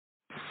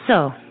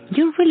So,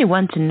 you really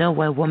want to know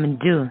why women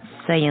do,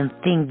 say, and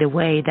think the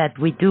way that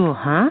we do,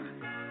 huh?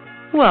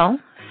 Well,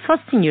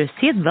 fasten your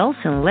seatbelts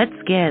and let's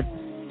get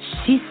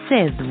She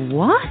Said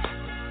What?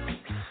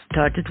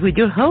 Started with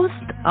your host,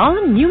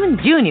 Alan Newman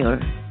Jr.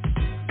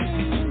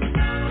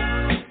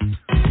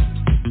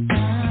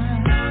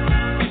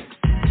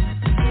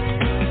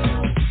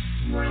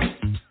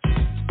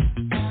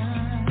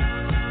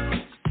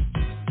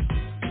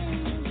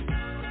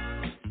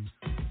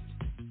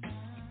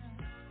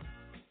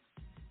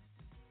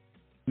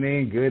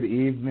 Good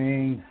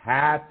evening.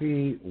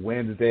 Happy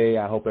Wednesday.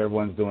 I hope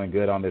everyone's doing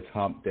good on this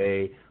hump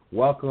day.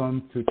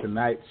 Welcome to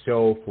tonight's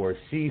show for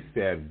She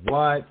Said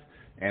What,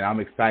 and I'm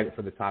excited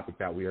for the topic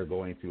that we are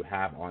going to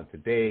have on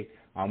today.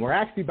 We're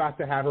actually about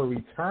to have a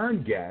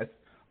return guest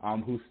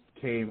who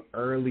came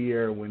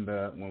earlier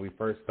when we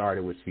first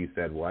started with She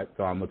Said What,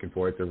 so I'm looking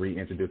forward to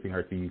reintroducing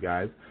her to you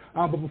guys.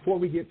 But before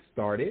we get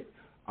started,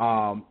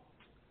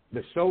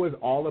 the show is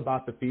all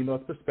about the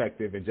female's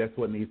perspective and just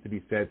what needs to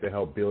be said to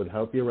help build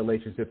healthier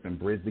relationships and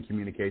bridge the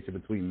communication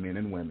between men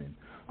and women.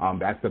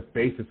 That's the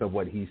basis of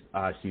what She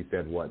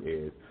Said What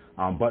is.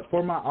 But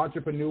for my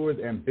entrepreneurs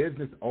and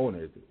business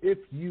owners, if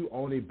you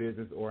own a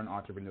business or an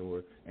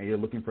entrepreneur and you're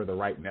looking for the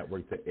right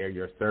network to air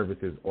your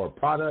services or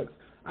products,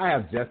 I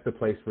have just the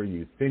place for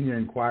you. Send your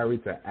inquiry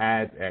to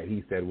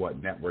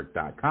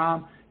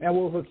ads@hesaidwhatnetwork.com, and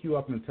we'll hook you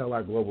up and tell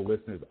our global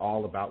listeners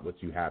all about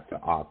what you have to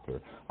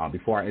offer.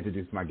 Before I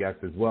introduce my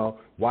guest as well,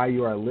 while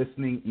you are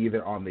listening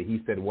either on the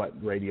He Said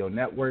What radio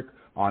network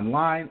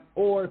online,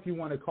 or if you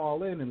want to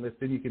call in and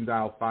listen, you can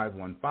dial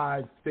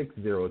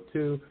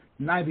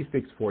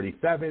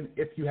 515-602-9647.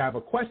 If you have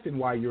a question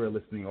while you are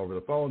listening over the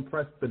phone,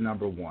 press the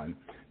number 1.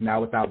 Now,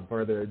 without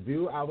further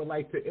ado, I would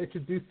like to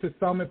introduce to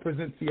some and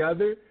present the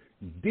other,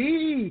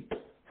 Dee.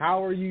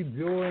 How are you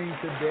doing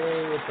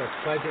today? It's a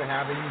pleasure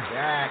having you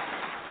back.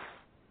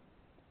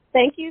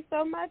 Thank you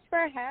so much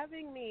for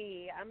having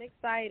me. I'm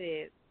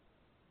excited.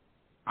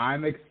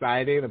 I'm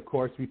excited. Of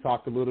course, we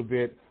talked a little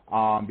bit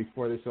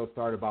before the show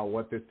started about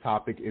what this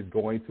topic is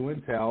going to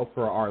entail.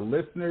 For our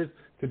listeners,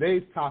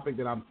 today's topic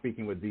that I'm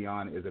speaking with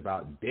Dion is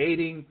about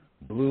dating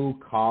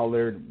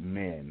blue-collared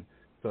men.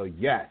 So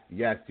yes,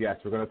 we're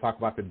going to talk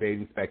about the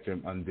dating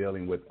spectrum on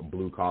dealing with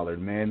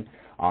blue-collared men.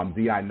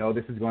 Dee, I know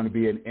this is going to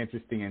be an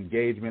interesting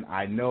engagement.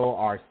 I know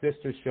our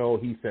sister show,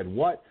 He Said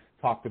What,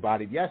 talked about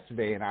it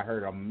yesterday, and I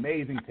heard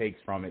amazing takes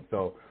from it.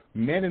 So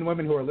men and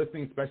women who are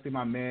listening, especially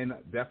my men,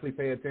 definitely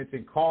pay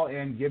attention. Call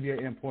in, give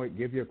your input,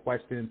 give your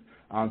questions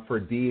for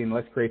Dee, and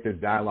let's create this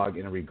dialogue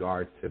in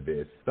regards to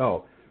this.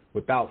 So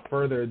without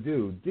further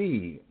ado,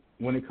 Dee,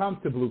 when it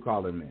comes to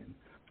blue-collar men,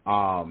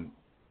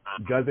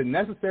 does it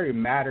necessarily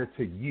matter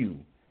to you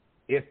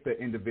if the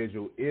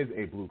individual is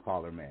a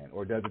blue-collar man,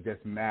 or does it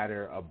just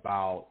matter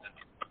about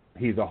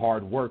he's a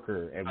hard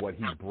worker and what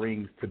he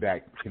brings to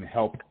that can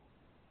help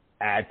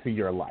add to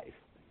your life?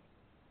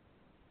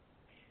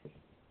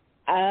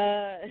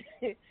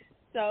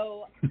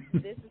 So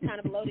this is kind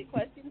of a loaded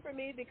question for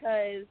me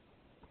because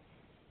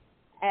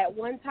at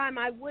one time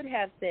I would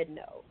have said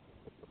no.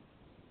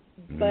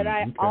 But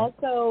I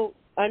also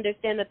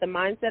understand that the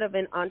mindset of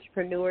an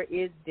entrepreneur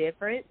is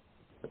different.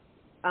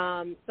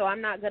 So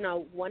I'm not going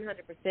to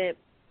 100%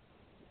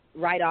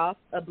 write off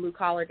a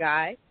blue-collar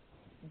guy,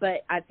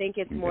 but I think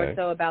it's more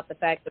so about the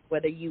fact of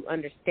whether you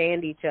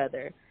understand each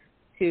other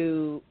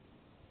to,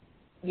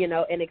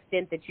 an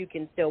extent that you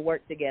can still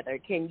work together.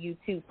 Can you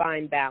two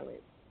find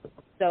balance?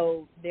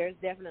 So there's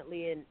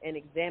definitely an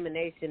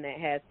examination that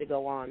has to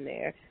go on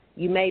there.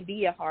 You may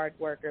be a hard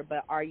worker,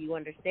 but are you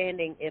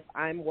understanding if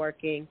I'm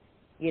working,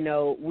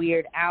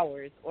 weird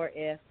hours, or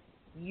if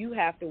you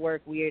have to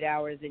work weird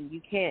hours and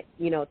you can't,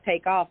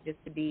 take off just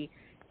to be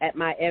at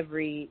my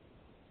every,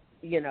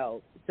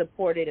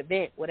 supported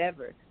event,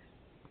 whatever.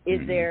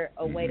 Is there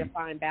a way to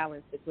find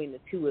balance between the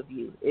two of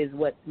you is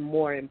what's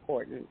more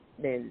important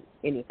than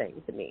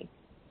anything to me.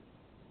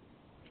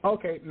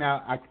 Okay,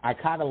 now I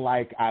kind of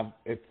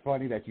it's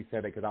funny that you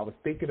said that because I was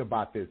thinking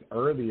about this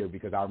earlier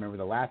because I remember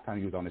the last time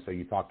you was on the show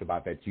you talked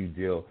about that you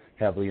deal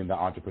heavily in the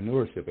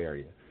entrepreneurship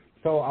area.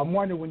 So I'm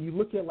wondering when you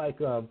look at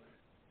like a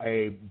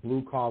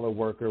blue-collar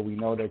worker, we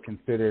know they're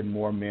considered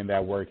more men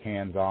that work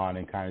hands-on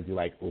and kind of do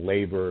like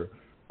labor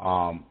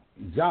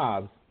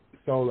jobs.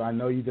 So I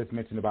know you just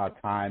mentioned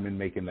about time and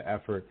making the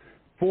effort.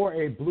 For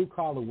a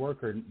blue-collar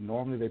worker,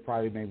 normally they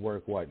probably may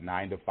work,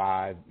 9 to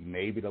 5,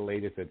 maybe the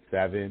latest at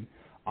 7.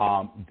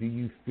 Do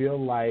you feel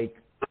like,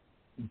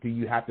 do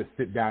you have to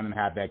sit down and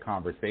have that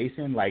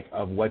conversation, like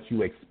of what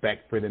you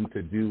expect for them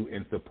to do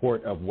in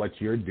support of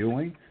what you're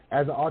doing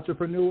as an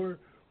entrepreneur?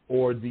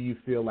 Or do you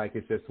feel like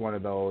it's just one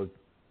of those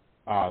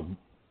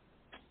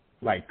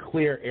like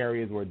clear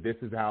areas where this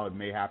is how it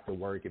may have to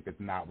work. If it's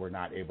not, we're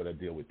not able to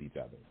deal with each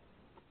other?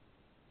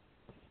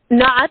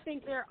 No, I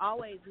think there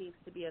always needs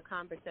to be a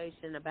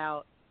conversation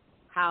about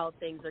how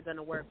things are going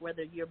to work,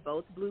 whether you're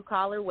both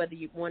blue-collar, whether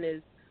one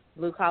is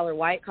blue-collar,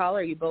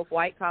 white-collar, you both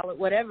white-collar,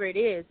 whatever it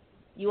is,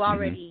 you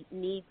already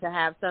need to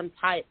have some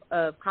type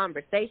of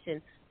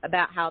conversation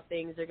about how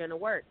things are going to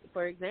work.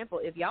 For example,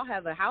 if y'all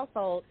have a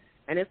household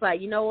And it's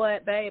like, you know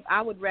what, babe,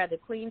 I would rather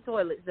clean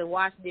toilets than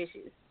wash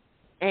dishes.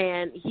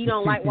 And he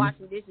don't like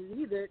washing dishes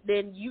either,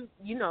 then you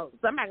know,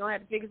 somebody going to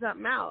have to figure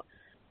something out.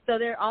 So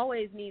there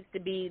always needs to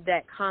be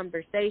that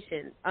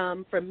conversation.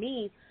 For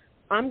me,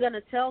 I'm going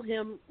to tell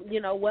him,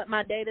 you know, what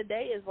my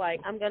day-to-day is like.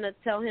 I'm going to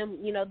tell him,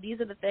 you know,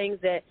 these are the things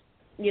that,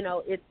 you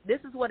know, this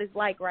is what it's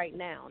like right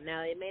now.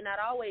 Now, it may not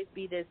always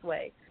be this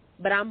way,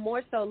 but I'm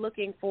more so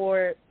looking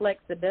for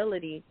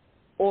flexibility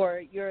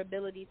or your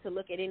ability to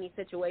look at any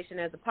situation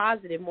as a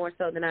positive more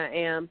so than I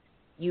am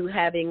you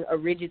having a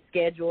rigid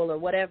schedule or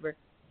whatever.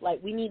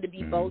 Like, we need to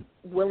be both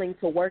willing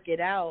to work it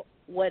out,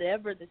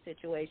 whatever the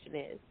situation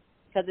is.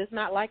 Because it's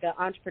not like an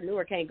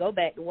entrepreneur can't go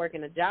back to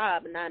working a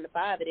job, a 9 to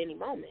 5 at any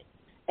moment.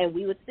 And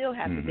we would still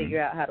have to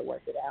figure out how to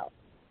work it out.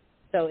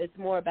 So it's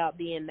more about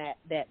being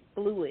that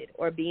fluid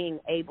or being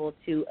able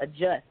to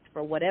adjust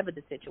for whatever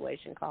the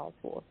situation calls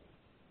for.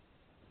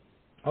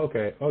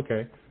 Okay.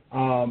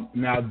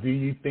 Now, do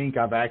you think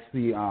I've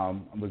actually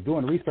was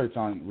doing research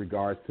on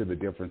regards to the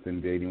difference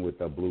in dating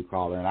with a blue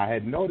collar, and I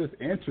had noticed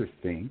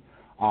interesting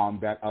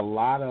that a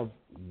lot of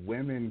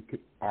women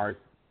are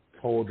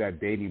told that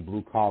dating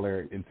blue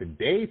collar in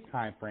today's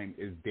time frame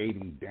is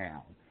dating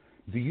down.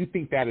 Do you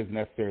think that is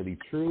necessarily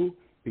true?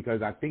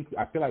 Because I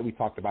feel like we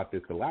talked about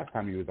this the last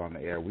time you was on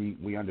the air.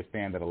 We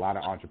understand that a lot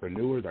of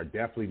entrepreneurs are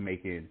definitely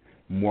making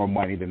more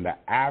money than the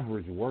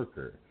average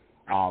worker.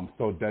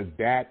 So does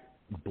that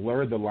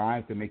blur the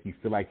lines to make you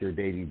feel like you're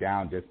dating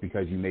down just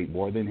because you make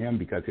more than him,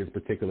 because his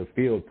particular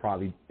field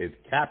probably is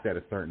capped at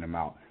a certain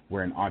amount,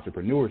 where in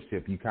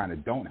entrepreneurship you kind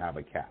of don't have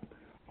a cap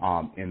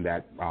in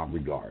that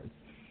regard?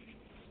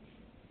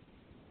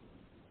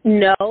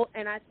 No,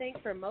 and I think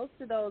for most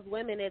of those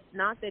women, it's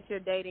not that you're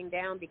dating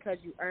down because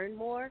you earn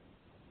more.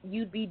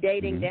 You'd be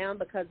dating down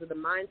because of the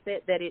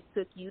mindset that it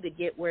took you to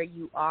get where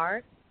you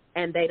are,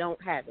 and they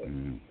don't have it.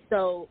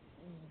 So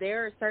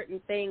there are certain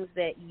things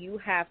that you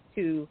have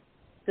to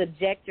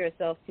subject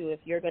yourself to if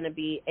you're going to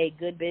be a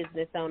good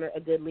business owner, a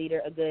good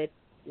leader, a good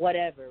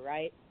whatever,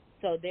 right?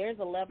 So there's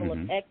a level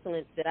of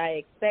excellence that I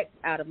expect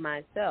out of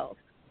myself.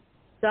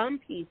 Some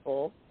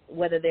people,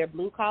 whether they're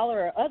blue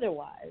collar or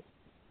otherwise,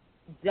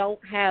 don't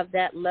have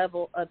that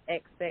level of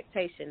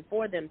expectation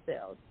for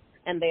themselves,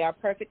 and they are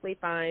perfectly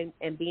fine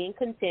and being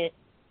content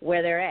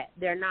where they're at.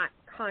 They're not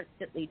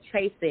constantly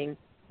chasing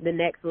the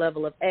next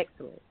level of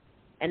excellence,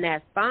 and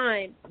that's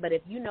fine. But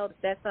if you know that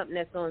that's something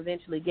that's going to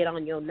eventually get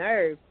on your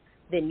nerves,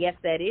 then yes,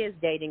 that is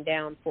dating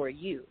down for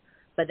you.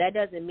 But that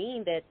doesn't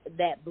mean that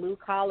that blue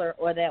collar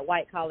or that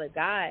white collar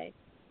guy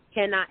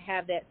cannot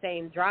have that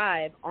same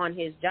drive on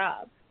his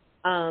job.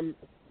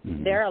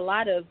 There are a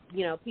lot of,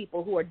 you know,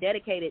 people who are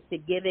dedicated to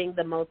giving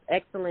the most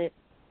excellent,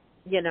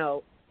 you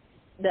know,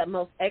 the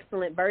most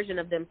excellent version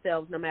of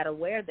themselves no matter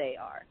where they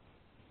are.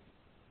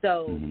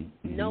 So,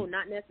 no,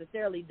 not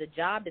necessarily the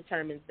job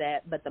determines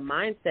that, but the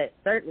mindset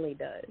certainly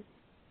does.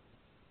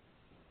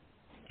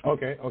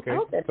 Okay.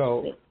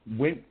 So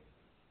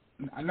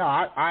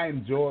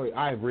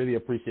I really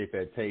appreciate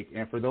that take.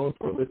 And for those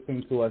who are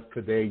listening to us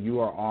today,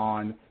 you are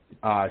on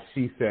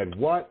She Said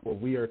What? Well,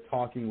 we are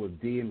talking with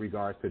Dee in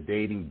regards to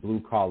dating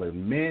blue-collar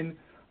men.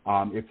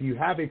 If you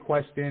have a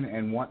question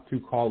and want to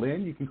call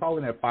in, you can call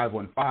in at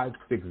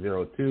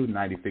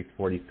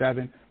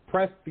 515-602-9647.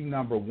 Press the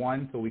number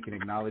 1 so we can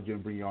acknowledge you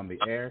and bring you on the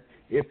air.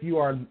 If you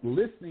are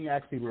listening,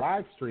 actually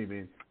live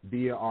streaming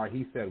via our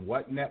He Said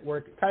What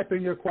network, type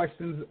in your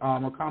questions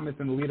or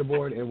comments in the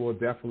leaderboard, and we'll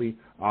definitely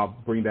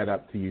bring that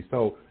up to you.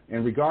 So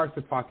in regards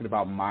to talking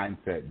about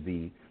mindset,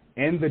 Dee,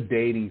 in the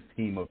dating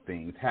scheme of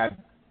things,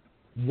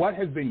 what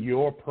has been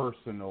your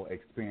personal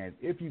experience,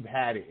 if you've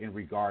had it, in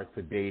regards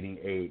to dating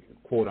a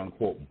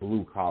quote-unquote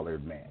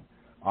blue-collared man?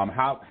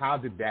 How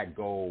did that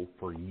go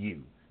for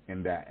you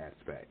in that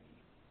aspect?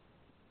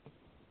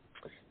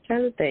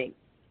 Trying to think.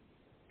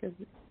 'Cause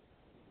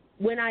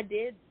when I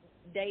did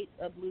date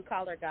a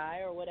blue-collar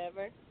guy or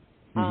whatever,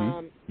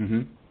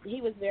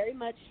 he was very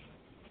much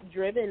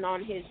driven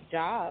on his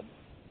job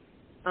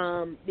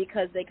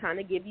because they kind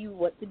of give you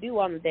what to do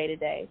on the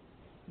day-to-day.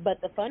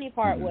 But the funny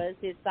part was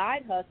his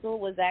side hustle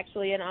was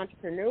actually an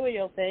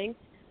entrepreneurial thing,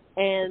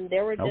 and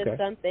there were just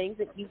some things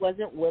that he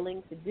wasn't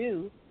willing to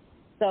do.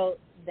 So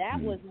that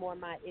was more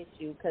my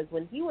issue, because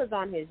when he was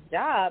on his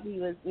job, he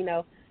was, you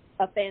know,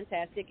 a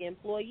fantastic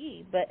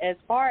employee. But as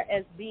far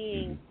as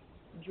being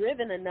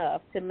driven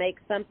enough to make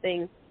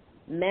something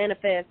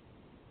manifest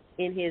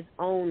in his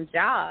own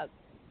job,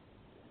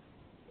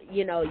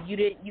 you know,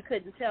 you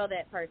couldn't tell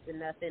that person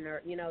nothing,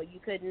 or, you know,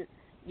 you couldn't,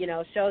 you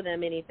know, show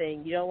them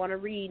anything. You don't want to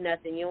read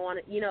nothing. You don't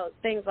want to, you know,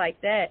 things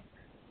like that.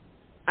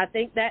 I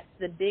think that's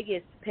the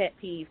biggest pet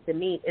peeve to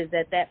me, is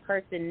that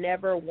person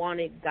never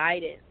wanted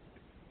guidance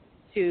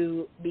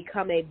to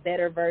become a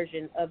better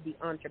version of the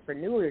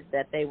entrepreneurs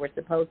that they were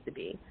supposed to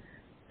be.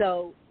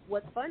 So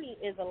what's funny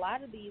is a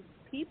lot of these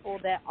people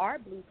that are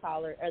blue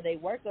collar, or they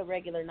work a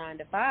regular 9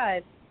 to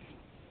 5,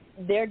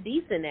 they're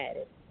decent at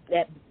it.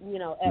 At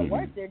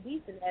work they're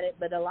decent at it,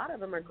 but a lot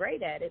of them are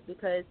great at it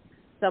because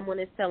someone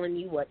is telling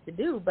you what to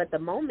do. But the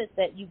moment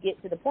that you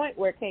get to the point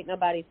where can't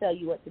nobody tell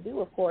you what to do,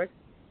 of course,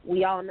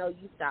 we all know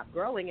you stop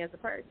growing as a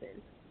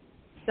person.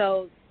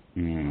 So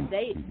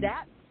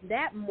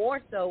that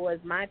more so was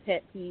my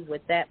pet peeve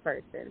with that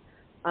person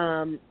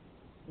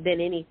than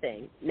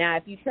anything. Now,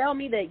 if you tell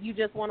me that you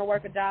just want to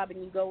work a job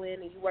and you go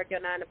in and you work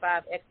your 9 to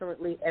 5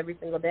 excellently every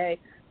single day,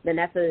 then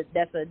that's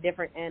a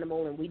different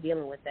animal, and we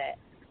dealing with that.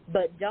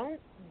 But don't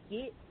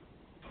get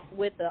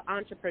with the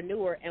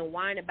entrepreneur and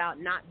whine about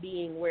not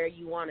being where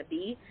you want to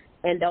be,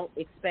 and don't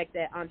expect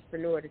that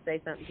entrepreneur to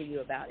say something to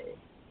you about it,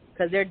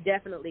 because they're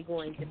definitely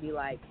going to be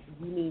like,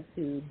 you need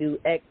to do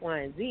X, Y,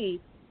 and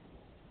Z,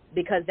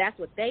 because that's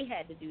what they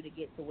had to do to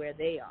get to where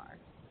they are.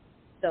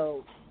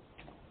 So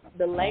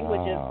the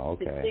language of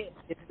success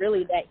is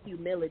really that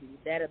humility,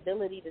 that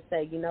ability to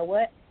say, you know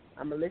what,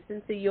 I'm going to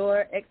listen to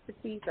your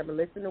expertise, I'm going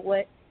to listen to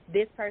what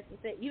this person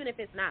said, even if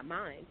it's not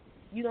mine.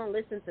 You're going to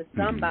listen to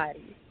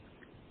somebody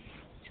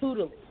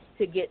tutelage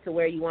to get to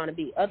where you want to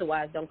be.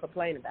 Otherwise, don't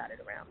complain about it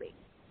around me.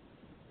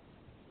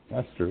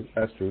 That's true.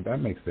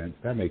 That makes sense.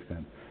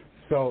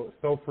 So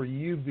for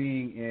you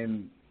being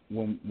in,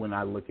 when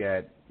I look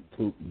at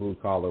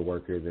blue-collar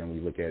workers and we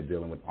look at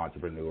dealing with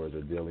entrepreneurs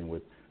or dealing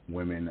with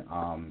women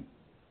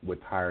with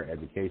higher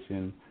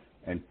education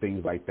and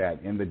things like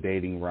that in the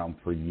dating realm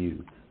for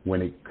you,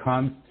 when it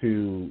comes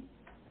to,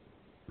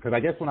 because I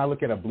guess when I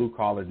look at a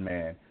blue-collar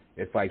man,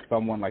 it's like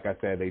someone, like I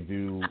said, they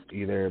do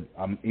either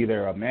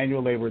a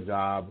manual labor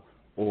job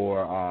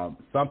or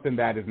something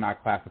that is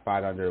not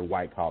classified under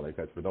white collar.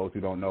 Because for those who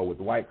don't know, with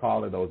white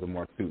collar, those are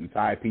more suit and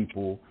tie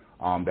people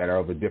that are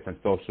of a different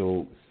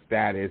social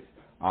status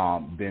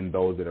than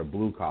those that are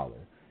blue collar.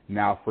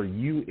 Now, for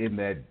you in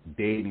that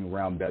dating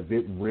realm, does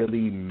it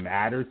really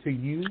matter to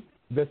you,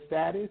 the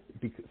status?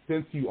 Because,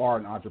 since you are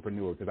an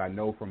entrepreneur, because I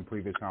know from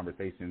previous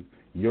conversations,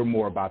 you're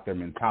more about their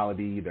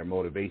mentality, their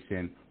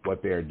motivation,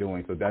 what they're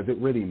doing. So does it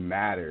really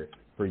matter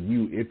for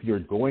you if you're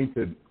going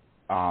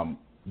to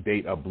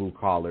date a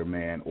blue-collar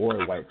man or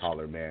a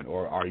white-collar man,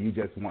 or are you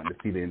just wanting to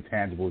see the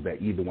intangibles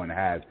that either one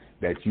has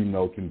that you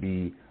know can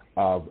be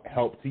of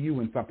help to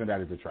you and something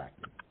that is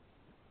attractive?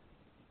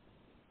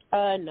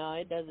 No,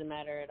 it doesn't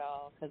matter at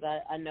all, because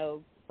I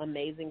know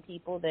amazing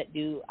people that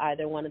do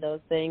either one of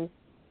those things,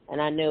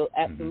 and I know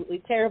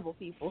absolutely terrible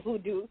people who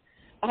do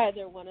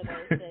either one of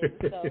those things.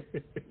 So,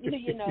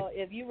 you know,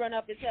 if you run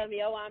up and tell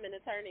me, oh, I'm an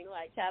attorney,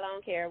 like, child, I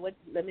don't care.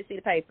 Let me see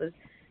the papers.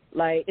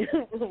 Like,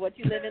 what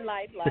you live in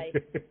life like,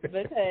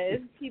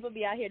 because people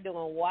be out here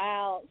doing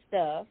wild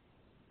stuff,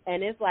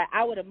 and it's like,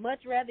 I would have much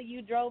rather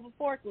you drove a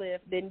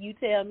forklift than you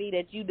tell me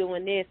that you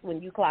doing this when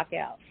you clock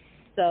out.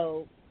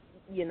 So,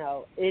 you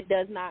know, it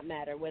does not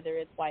matter whether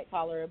it's white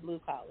collar or blue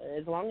collar.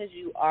 As long as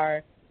you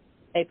are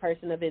a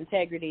person of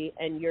integrity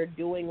and you're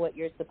doing what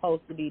you're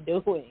supposed to be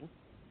doing,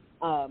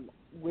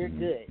 we're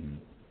good.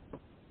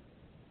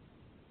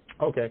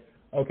 Okay.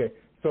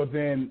 So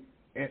then,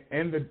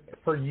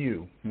 for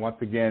you, once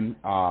again,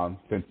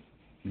 since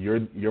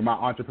you're my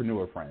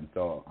entrepreneur friend,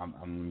 so I'm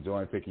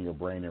enjoying picking your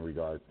brain in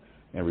regards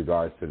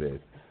to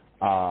this.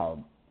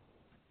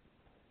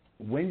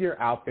 When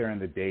you're out there in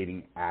the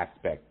dating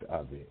aspect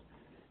of it,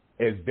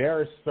 is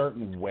there a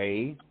certain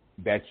way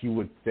that you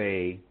would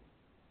say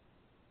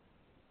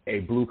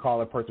a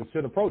blue-collar person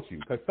should approach you?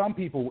 Because some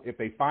people, if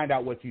they find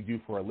out what you do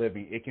for a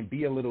living, it can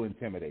be a little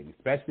intimidating,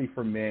 especially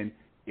for men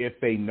if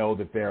they know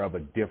that they're of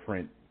a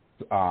different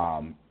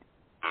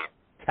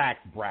tax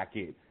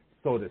bracket,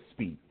 so to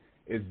speak.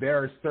 Is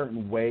there a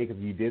certain way,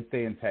 because you did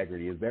say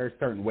integrity, is there a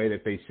certain way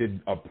that they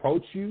should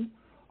approach you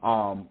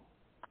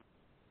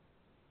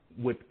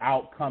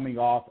without coming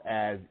off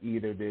as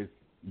either this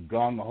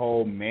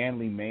gung-ho,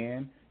 manly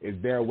man? Is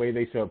there a way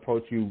they should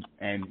approach you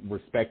and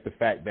respect the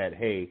fact that,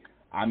 hey,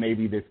 I may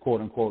be this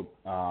quote-unquote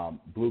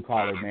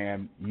blue-collar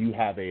man, you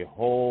have a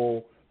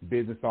whole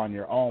business on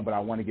your own, but I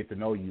want to get to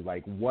know you.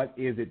 Like, what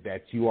is it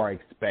that you are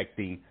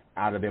expecting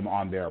out of them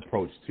on their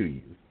approach to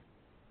you?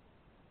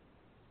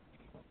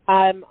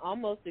 I'm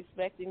almost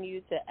expecting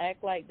you to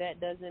act like that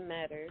doesn't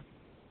matter.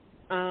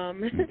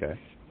 Okay.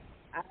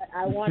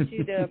 I want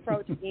you to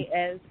approach me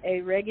as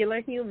a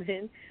regular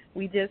human.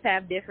 We just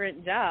have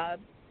different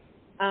jobs.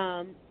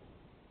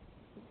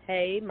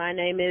 Hey, my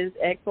name is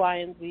X, Y,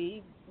 and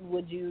Z.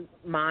 Would you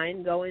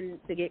mind going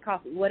to get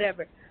coffee?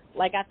 Whatever.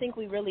 Like, I think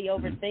we really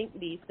overthink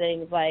these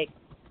things, like,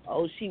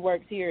 oh, she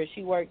works here,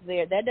 she works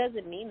there. That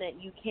doesn't mean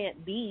that you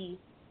can't be,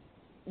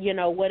 you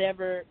know,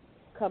 whatever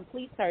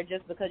completes her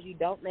just because you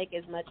don't make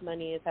as much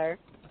money as her.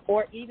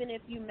 Or even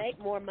if you make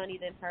more money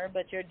than her,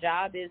 but your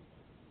job is,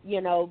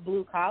 you know,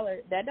 blue collar,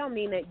 that don't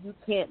mean that you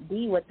can't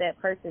be what that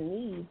person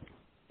needs,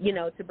 you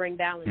know, to bring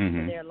balance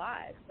to their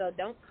lives. So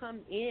don't come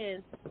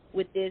in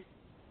with this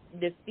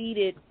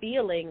defeated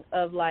feeling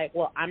of like,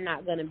 well, I'm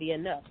not going to be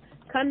enough.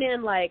 Come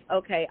in like,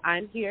 okay,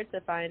 I'm here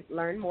to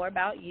learn more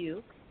about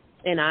you,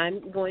 and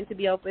I'm going to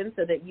be open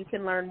so that you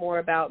can learn more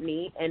about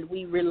me, and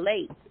we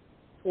relate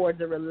towards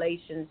a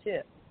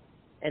relationship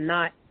and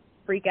not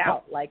freak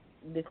out like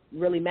this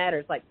really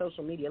matters, like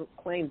social media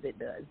claims it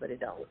does, but it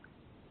don't.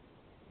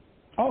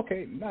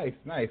 Okay, nice.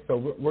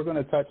 So we're going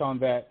to touch on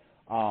that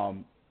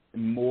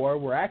more.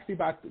 We're actually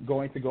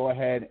going to go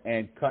ahead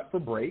and cut for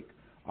break.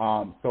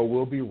 So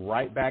we'll be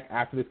right back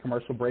after this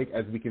commercial break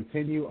as we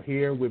continue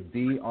here with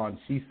Dee on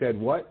She Said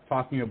What,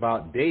 talking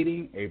about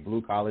dating a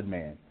blue-collared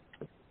man.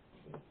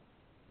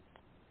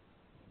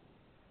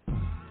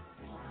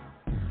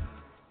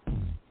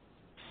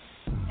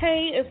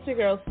 Hey, it's your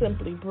girl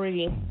Simply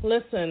Bree.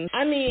 Listen,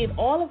 I need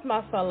all of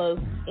my fellas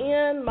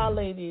and my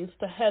ladies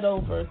to head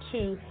over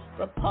to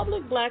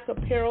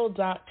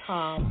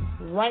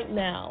republicblackapparel.com right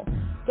now.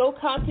 Go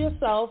cop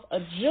yourself a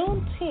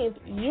Juneteenth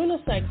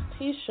unisex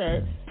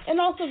t-shirt and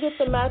also get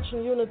the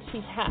matching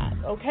Unity hat,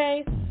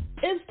 okay?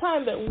 It's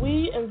time that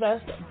we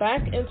invest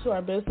back into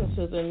our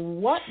businesses,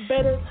 and what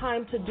better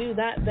time to do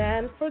that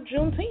than for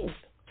Juneteenth?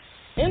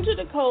 Enter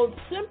the code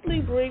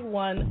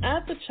SimplyBree1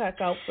 at the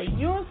checkout for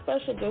your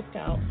special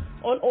discount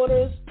on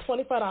orders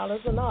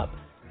 $25 and up.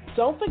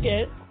 Don't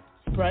forget,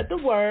 spread the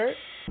word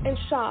and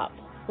shop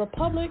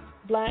Republic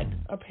Black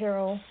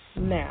Apparel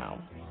now.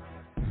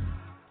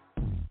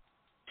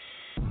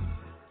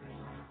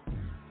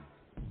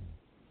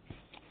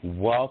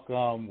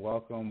 Welcome.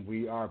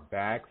 We are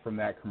back from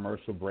that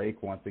commercial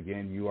break. Once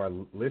again, you are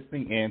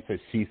listening in to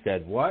She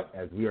Said What,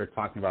 as we are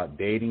talking about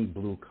dating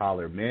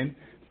blue-collar men.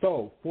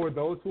 So for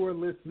those who are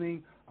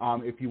listening,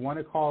 if you want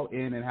to call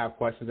in and have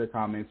questions or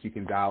comments, you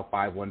can dial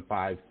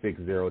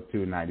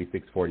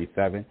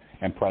 515-602-9647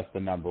 and press the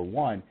number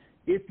 1.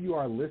 If you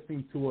are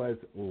listening to us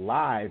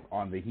live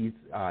on the He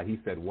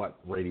Said What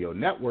radio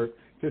network,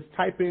 just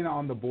type in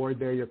on the board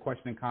there your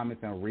question and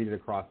comments and I'll read it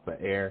across the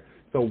air.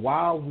 So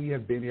while we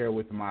have been here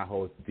with my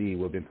host, Dee,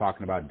 we've been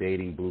talking about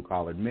dating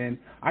blue-collared men.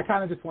 I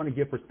kind of just want to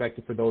give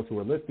perspective for those who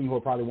are listening who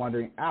are probably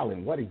wondering,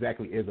 Alan, what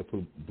exactly is a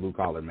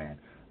blue-collar man?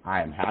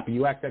 I am happy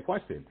you asked that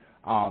question.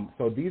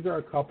 So these are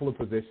a couple of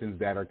positions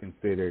that are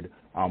considered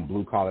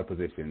blue-collar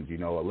positions. You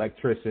know,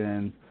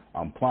 electricians,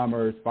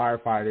 plumbers,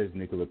 firefighters,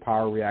 nuclear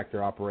power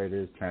reactor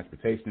operators,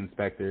 transportation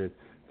inspectors,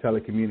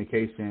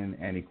 telecommunication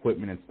and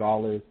equipment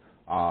installers.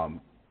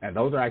 And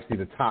those are actually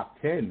the top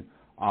 10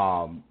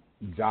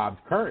 jobs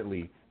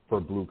currently for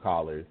blue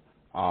collars.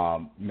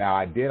 Now,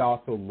 I did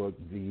also look,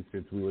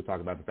 since we were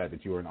talking about the fact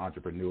that you were an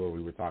entrepreneur,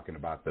 we were talking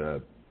about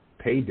the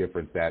pay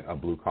difference that a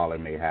blue collar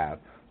may have.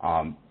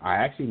 I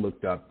actually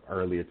looked up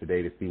earlier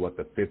today to see what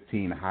the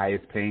 15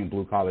 highest paying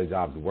blue collar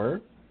jobs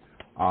were.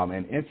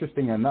 And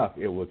interesting enough,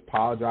 it was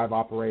power drive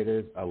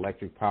operators,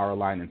 electric power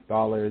line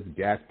installers,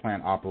 gas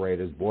plant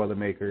operators, boiler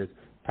makers,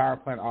 power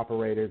plant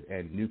operators,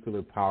 and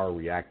nuclear power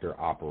reactor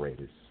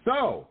operators.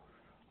 So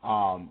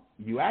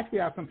you actually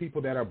have some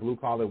people that are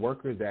blue-collar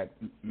workers that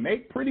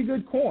make pretty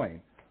good coin,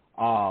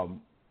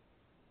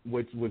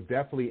 which was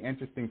definitely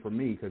interesting for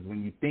me because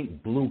when you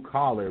think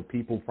blue-collar,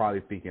 people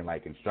probably thinking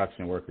like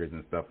construction workers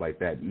and stuff like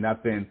that.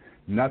 Nothing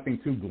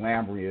too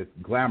glamorous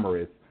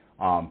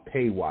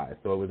pay-wise.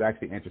 So it was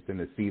actually interesting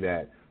to see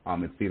that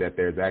and see that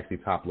there's actually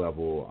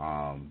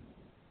top-level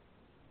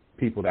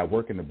people that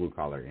work in the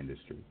blue-collar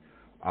industry.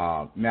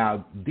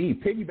 Now, Dee,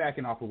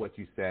 piggybacking off of what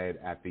you said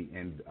at the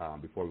end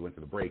before we went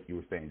to the break, you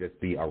were saying just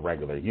be a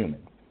regular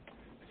human.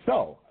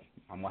 So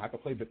I'm going to have to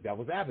play the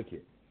devil's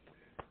advocate.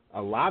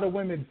 A lot of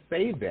women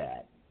say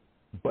that,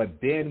 but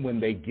then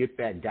when they get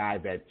that guy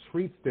that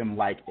treats them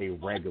like a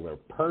regular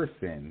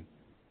person,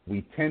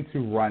 we tend to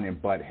run and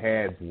butt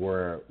heads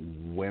where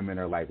women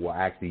are like, well,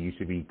 actually, you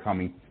should be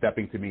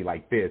stepping to me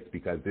like this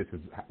because this is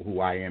who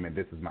I am and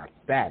this is my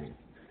status.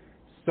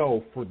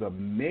 So for the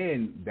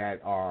men that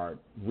are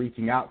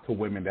reaching out to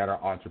women that are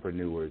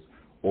entrepreneurs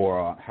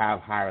or have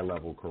higher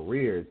level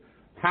careers,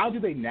 how do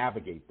they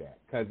navigate that?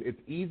 Because it's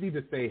easy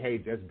to say, hey,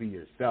 just be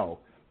yourself,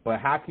 but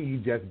how can you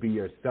just be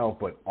yourself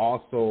but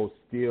also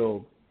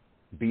still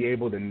be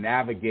able to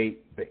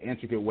navigate the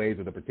intricate ways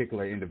of the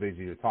particular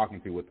individual you're talking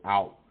to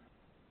without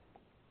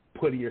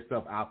putting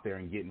yourself out there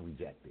and getting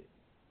rejected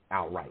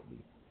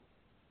outrightly?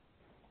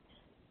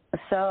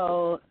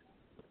 So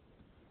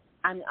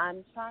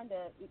I'm trying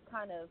to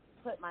kind of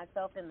put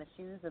myself in the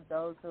shoes of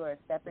those who are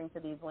stepping to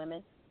these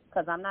women,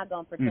 because I'm not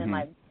going to pretend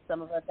like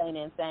some of us ain't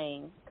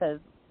insane, because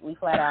we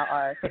flat out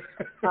are.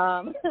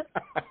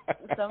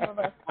 Some of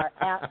us are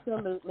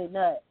absolutely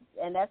nuts,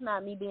 and that's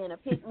not me being a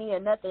pick-me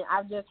or nothing.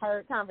 I've just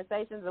heard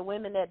conversations of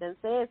women that done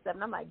said stuff,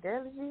 and I'm like,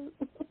 girl, is you?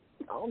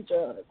 Don't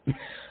judge.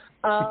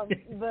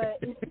 But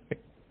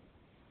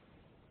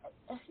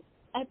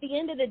at the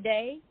end of the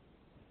day,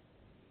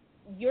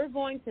 you're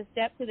going to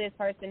step to this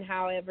person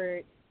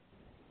however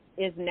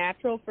is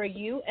natural for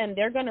you, and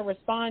they're going to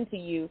respond to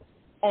you.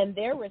 And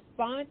their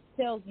response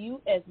tells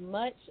you as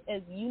much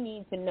as you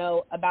need to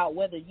know about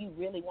whether you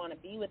really want to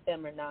be with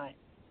them or not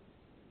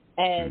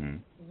as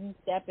you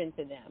step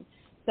into them.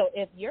 So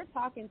if you're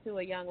talking to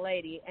a young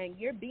lady and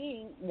you're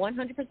being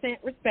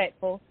 100%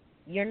 respectful,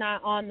 you're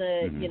not on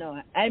the, you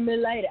know, hey, my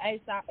lady, hey,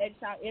 stop, it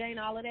ain't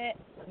all of that.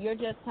 You're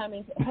just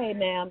coming to, hey,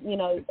 ma'am, you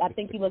know, I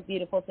think you look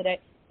beautiful today.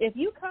 If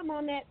you come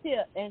on that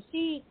tip and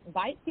she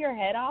bites your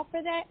head off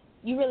for that,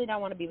 you really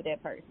don't want to be with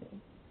that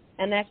person.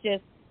 And that's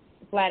just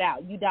flat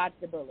out. You dodged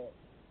the bullet.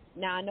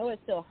 Now, I know it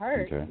still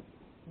hurts,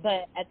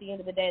 but at the end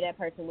of the day, that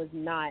person was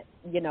not,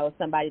 you know,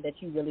 somebody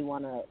that you really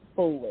want to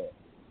fool with.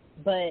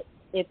 But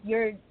if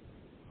you're,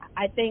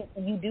 I think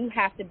you do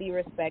have to be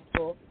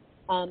respectful.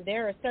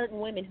 There are certain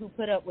women who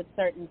put up with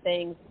certain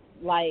things,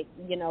 like,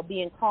 you know,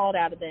 being called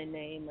out of their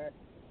name, or,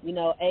 you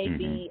know,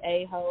 A-B,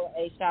 A-ho,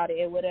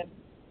 A-shawty, or whatever.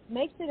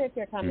 Make sure that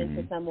you're coming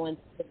to someone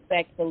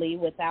respectfully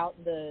without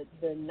the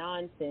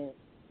nonsense,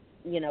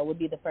 you know, would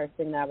be the first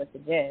thing that I would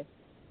suggest.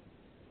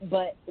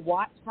 But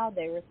watch how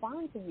they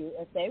respond to you.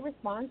 If they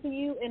respond to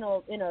you in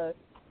a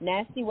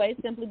nasty way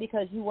simply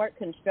because you work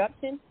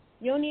construction,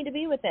 you don't need to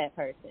be with that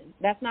person.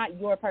 That's not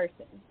your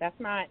person. That's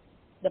not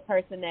the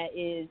person that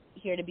is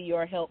here to be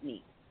your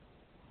helpmeet.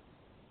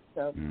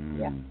 So,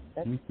 yeah.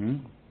 That's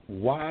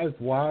Wise.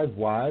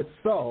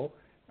 So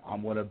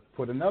I'm going to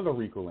put another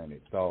wrinkle in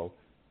it. So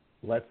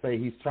let's say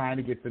he's trying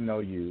to get to know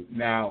you.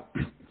 Now,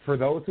 for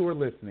those who are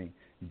listening,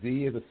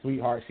 Dee is a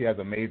sweetheart. She has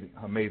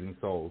amazing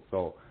soul.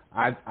 So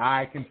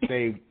I can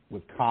say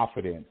with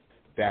confidence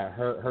that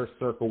her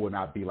circle will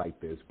not be like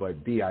this.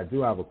 But, Dee, I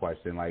do have a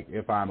question. Like,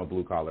 if I'm a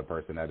blue-collar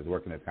person that is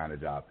working this kind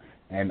of job,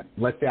 and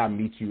let's say I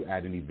meet you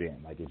at an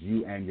event, like it's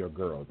you and your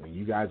girls, and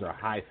you guys are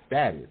high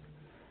status,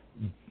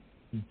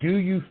 do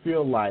you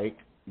feel like,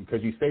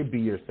 because you say be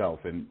yourself,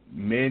 and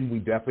men, we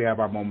definitely have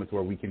our moments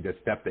where we can just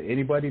step to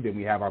anybody, then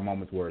we have our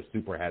moments where we're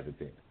super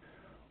hesitant.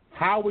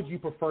 How would you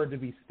prefer to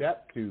be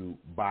stepped to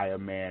by a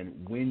man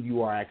when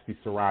you are actually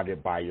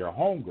surrounded by your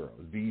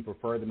homegirls? Do you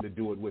prefer them to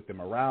do it with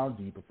them around?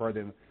 Do you prefer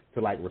them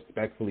to, like,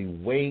 respectfully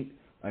wait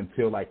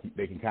until, like,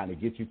 they can kind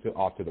of get you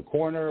off to the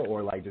corner,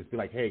 or, like, just be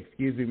like, hey,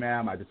 excuse me,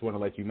 ma'am, I just want to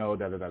let you know,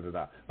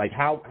 da-da-da-da-da. Like,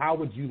 how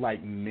would you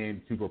like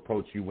men to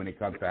approach you when it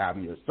comes to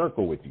having your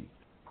circle with you?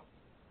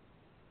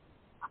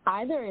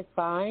 Either is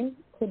fine,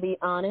 to be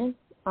honest.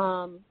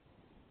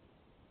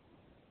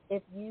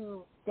 If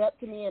you step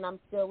to me and I'm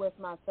still with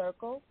my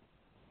circle,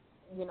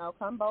 you know,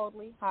 come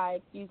boldly. Hi,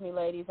 excuse me,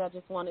 ladies. I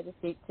just wanted to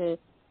speak to,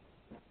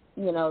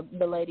 you know,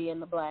 the lady in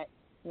the black.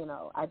 You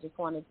know, I just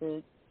wanted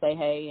to say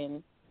hey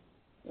and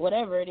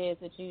whatever it is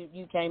that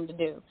you came to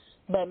do.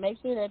 But make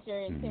sure that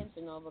you're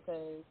intentional,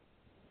 because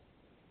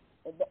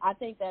I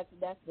think that's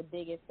the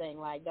biggest thing.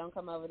 Like, don't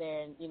come over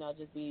there and, you know,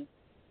 just be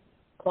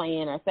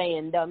playing or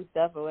saying dumb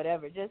stuff or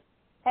whatever. Just,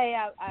 hey,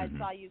 I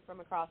saw you from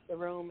across the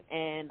room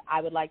and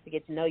I would like to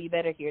get to know you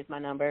better. Here's my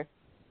number.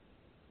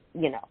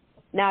 You know.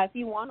 Now, if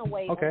you want to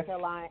wait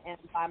until I am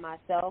by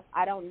myself,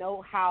 I don't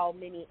know how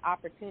many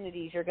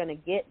opportunities you're going to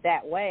get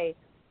that way,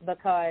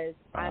 because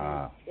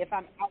if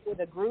I'm out with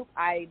a group,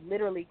 I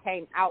literally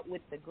came out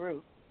with the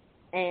group.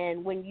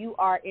 And when you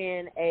are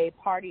in a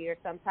party or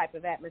some type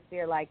of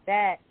atmosphere like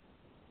that,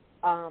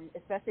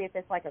 especially if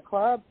it's like a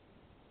club,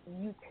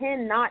 you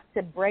tend not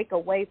to break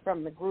away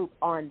from the group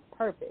on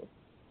purpose.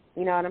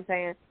 You know what I'm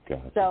saying?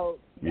 Gotcha. So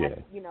that's,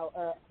 you know,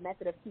 a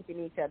method of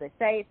keeping each other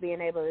safe, being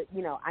able to,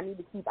 you know, I need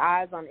to keep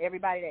eyes on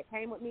everybody that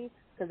came with me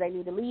because they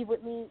need to leave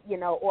with me, you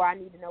know, or I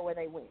need to know where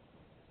they went.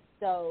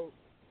 So,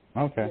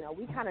 you know,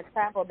 we kind of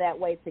travel that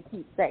way to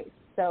keep safe.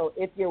 So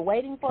if you're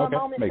waiting for a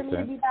moment for me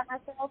to be by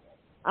myself,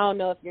 I don't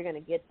know if you're going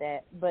to get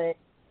that. But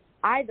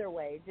either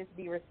way, just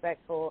be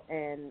respectful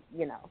and,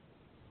 you know,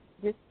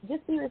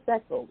 just be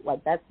respectful.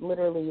 Like, that's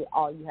literally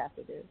all you have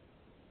to do.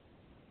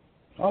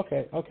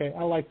 Okay.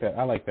 I like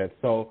that.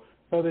 So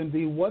then,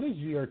 Dee, what is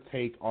your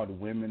take on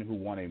women who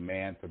want a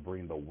man to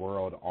bring the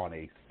world on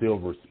a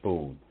silver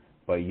spoon,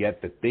 but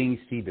yet the things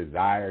she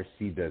desires,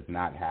 she does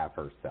not have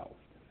herself?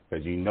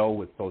 Because, you know,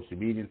 with social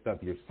media and stuff,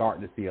 you're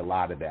starting to see a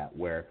lot of that,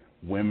 where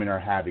women are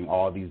having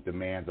all these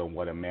demands on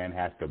what a man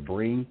has to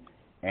bring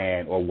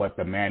or what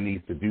the man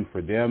needs to do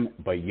for them,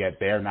 but yet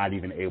they're not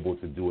even able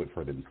to do it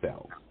for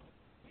themselves.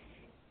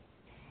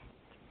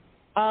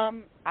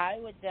 I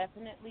would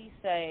definitely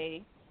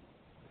say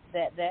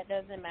that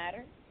doesn't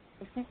matter,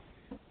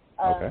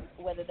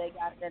 whether they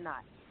got it or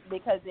not.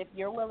 Because if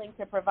you're willing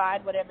to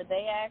provide whatever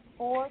they ask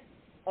for,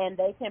 and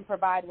they can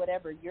provide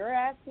whatever you're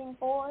asking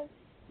for,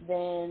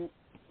 then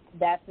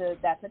that's a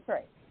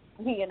trade.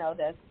 You know,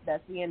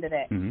 that's the end of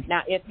that.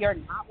 Now, if you're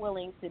not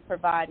willing to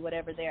provide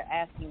whatever they're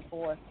asking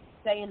for,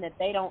 saying that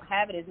they don't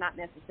have it is not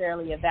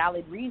necessarily a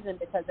valid reason,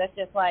 because that's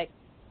just like,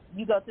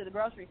 you go to the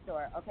grocery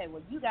store. Okay,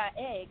 well, you got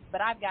eggs, but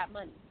I've got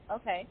money.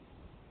 Okay.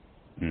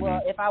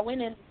 Well, if I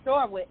went in the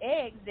store with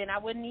eggs, then I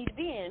wouldn't need to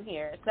be in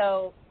here.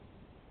 So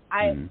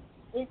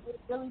it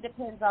really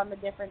depends on the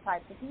different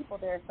types of people.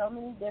 There are so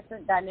many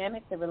different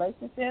dynamics of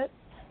relationships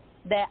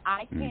that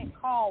I can't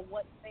call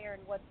what's fair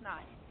and what's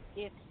not.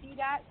 If she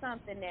got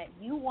something that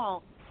you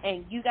want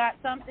and you got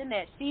something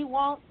that she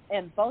wants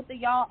and both of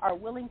y'all are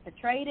willing to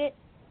trade it,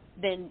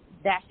 then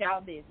that's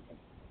y'all business.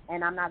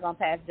 And I'm not going to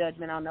pass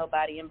judgment on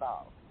nobody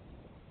involved.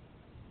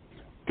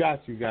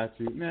 Got you.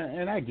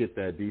 And I get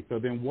that, Dee. So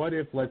then what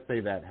if, let's say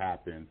that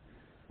happened,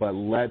 but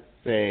let's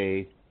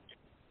say,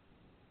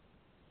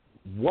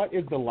 what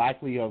is the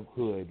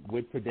likelihood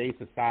with today's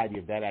society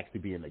of that actually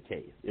being the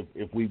case,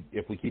 if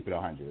we keep it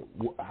 100?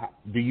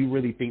 Do you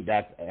really think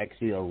that's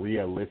actually a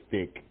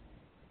realistic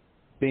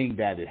thing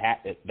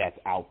that's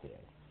out there?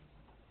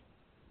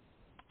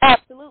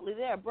 Absolutely.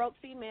 There are broke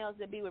females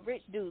that be with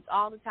rich dudes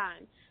all the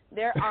time.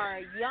 There are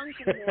young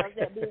females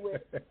that be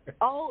with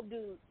old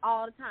dudes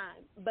all the time.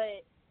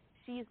 But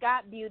she's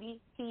got beauty,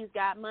 he's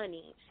got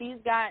money, she's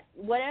got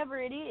whatever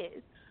it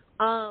is.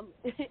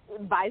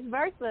 Vice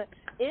versa.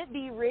 It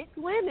be rich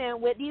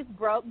women with these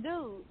broke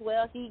dudes.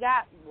 Well, he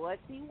got what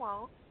she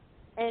wants,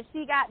 and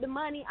she got the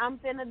money. I'm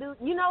finna do.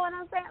 You know what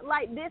I'm saying?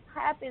 Like, this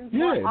happens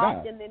more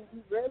often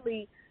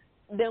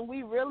than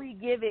we really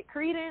give it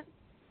credence.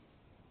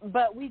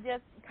 But we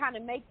just kind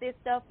of make this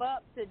stuff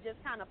up to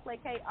just kind of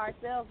placate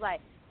ourselves. Like,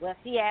 well,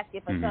 she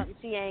asking for something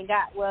she ain't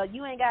got. Well,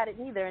 you ain't got it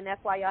neither, and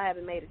that's why y'all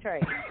haven't made a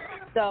trade.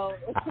 So,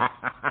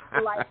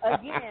 like,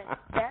 again,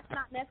 that's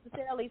not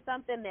necessarily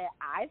something that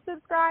I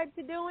subscribe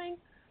to doing,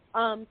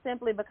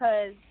 simply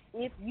because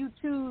if you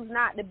choose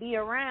not to be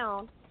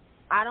around,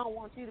 I don't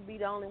want you to be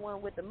the only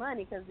one with the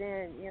money, because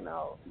then, you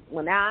know,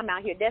 well, now I'm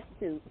out here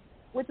destitute,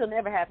 which will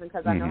never happen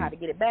because I know how to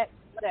get it back,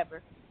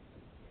 whatever.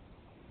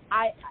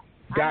 I'm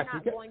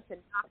not going to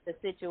knock the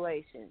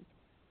situation,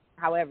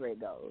 however it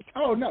goes.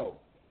 Oh, no.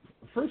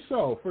 For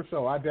sure.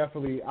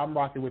 I'm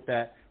rocking with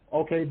that.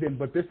 Okay, then,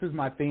 but this is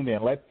my thing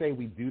then. Let's say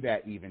we do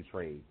that even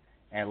trade,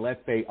 and let's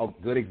say, a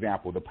good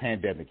example, the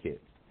pandemic hits,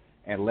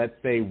 and let's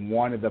say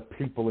one of the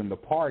people in the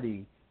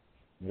party,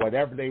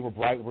 whatever they were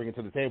bringing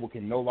to the table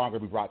can no longer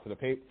be brought to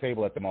the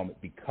table at the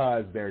moment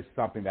because there's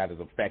something that is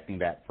affecting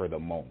that for the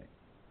moment.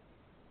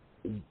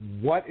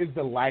 What is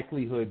the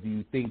likelihood, do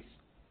you think,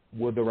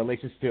 will the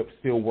relationship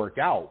still work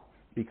out?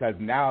 Because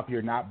now if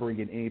you're not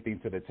bringing anything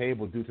to the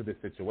table due to this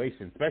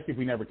situation, especially if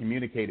we never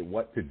communicated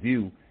what to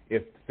do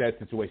if said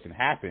situation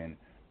happened,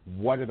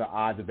 what are the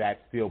odds of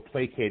that still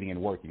placating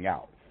and working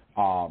out?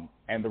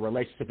 And the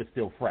relationship is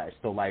still fresh.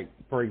 So, like,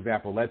 for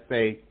example, let's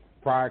say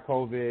prior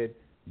COVID,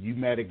 you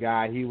met a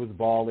guy, he was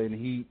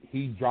balling,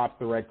 he drops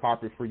the red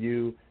carpet for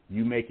you,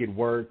 you make it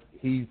work,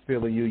 he's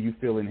feeling you, you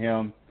feeling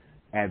him,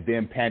 and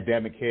then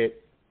pandemic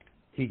hit,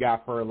 he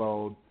got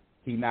furloughed,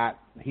 he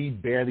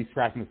barely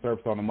scratching the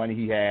surface on the money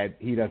he had,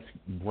 he just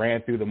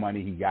ran through the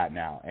money he got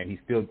now, and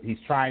he's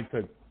trying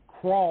to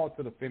crawl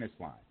to the finish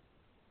line.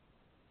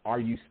 Are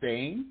you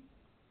staying,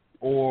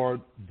 or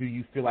do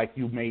you feel like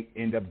you may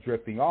end up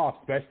drifting off,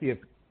 especially if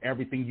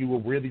everything you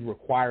will really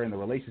require in the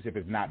relationship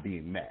is not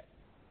being met?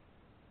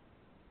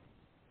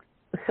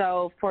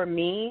 So for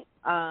me,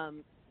 I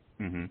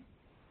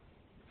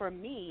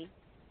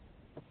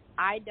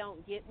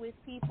don't get with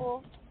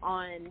people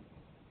on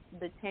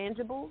the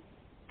tangibles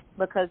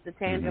because the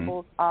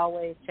tangibles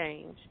always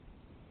change.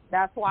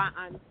 That's why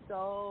I'm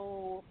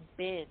so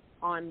bent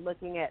on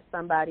looking at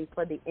somebody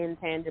for the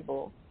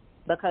intangible,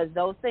 because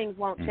those things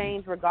won't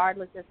change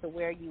regardless as to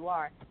where you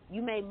are.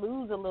 You may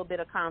lose a little bit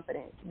of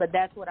confidence, but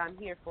that's what I'm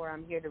here for.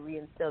 I'm here to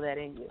reinstill that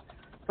in you.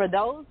 For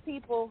those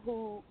people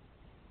who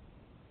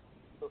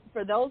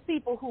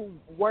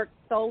work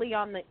solely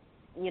on the,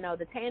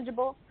 the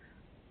tangible,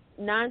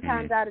 9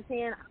 times out of 10,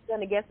 I'm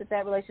going to guess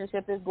that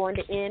relationship is going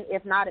to end,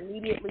 if not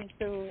immediately,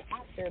 soon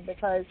after,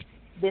 because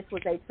this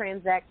was a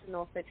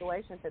transactional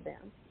situation for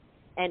them.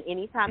 And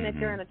anytime that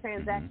you're in a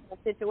transactional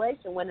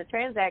situation, when the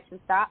transaction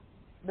stops,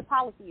 the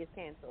policy is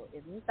canceled.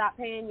 If you stop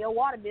paying your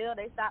water bill,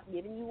 they stop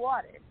giving you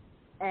water.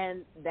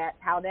 And that's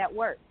how that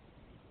works.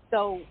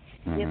 So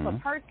if a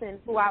person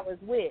who I was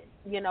with,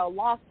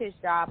 lost his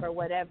job or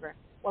whatever,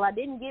 well, I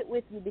didn't get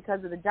with you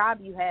because of the job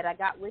you had. I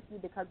got with you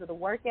because of the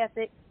work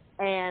ethic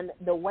and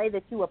the way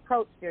that you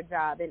approached your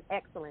job and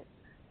excellence.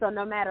 So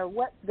no matter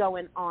what's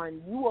going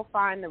on, you will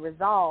find the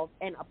resolve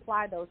and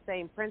apply those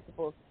same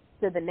principles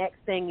to the next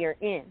thing you're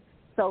in.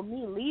 So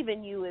me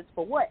leaving you is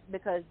for what?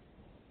 Because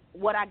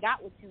what I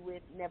got with you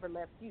with never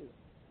left you,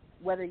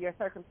 whether your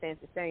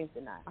circumstances changed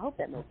or not. I hope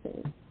that makes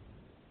sense.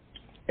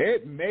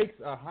 It makes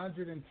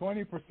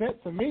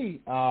 120% to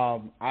me.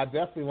 I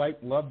definitely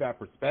love that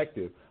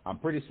perspective. I'm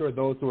pretty sure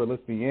those who are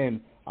listening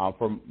in,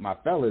 from my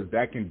fellas,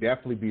 that can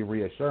definitely be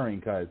reassuring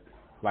because,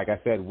 like I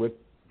said, with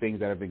things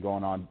that have been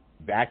going on,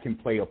 that can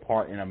play a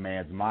part in a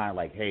man's mind.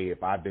 Like, hey,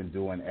 if I've been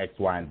doing X,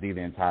 Y, and Z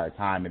the entire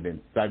time and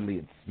then suddenly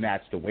it's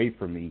snatched away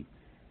from me,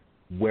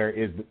 where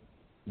is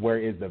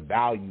the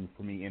value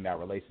for me in that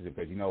relationship?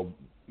 Because,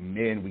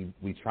 men,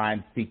 we try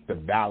and seek the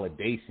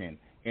validation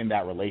in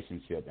that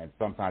relationship, and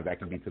sometimes that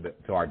can be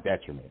to our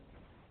detriment.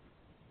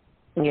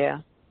 Yeah.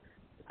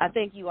 I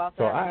think you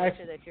also have to make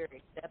sure that you're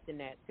accepting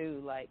that,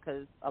 too,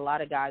 because a lot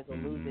of guys will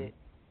lose it,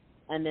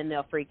 and then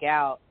they'll freak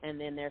out, and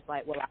then there's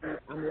like, well,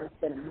 I'm less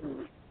than a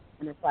move.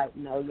 And it's like,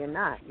 no, you're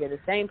not. You're the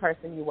same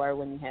person you were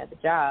when you had the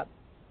job,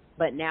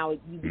 but now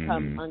you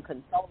become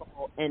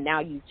uncontrollable, and now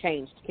you've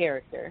changed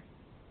character.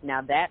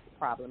 Now that's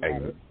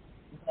problematic.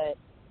 But,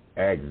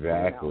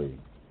 Exactly.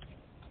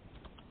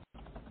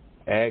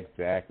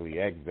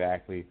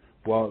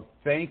 Well,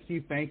 thank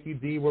you,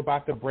 Dee. We're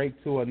about to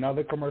break to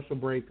another commercial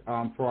break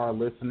for our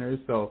listeners.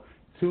 So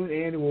tune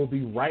in. We'll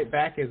be right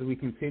back as we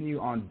continue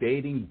on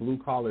dating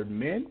blue-collar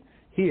men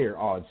here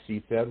on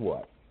She Said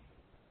What.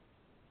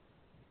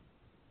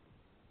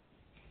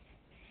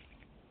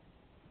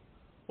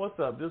 What's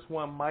up? This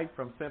one Mike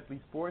from Simply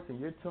Sports, and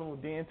you're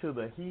tuned in to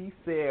the He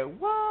Said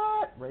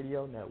What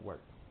Radio Network.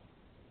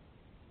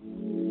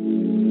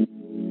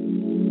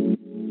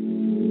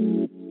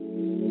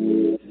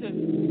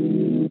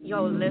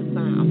 Yo, listen,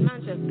 I'm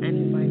not just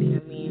anybody.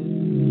 I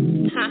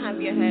mean, I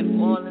have your head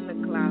all in the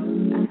clouds.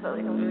 I feel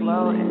like I'm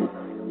floating.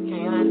 Can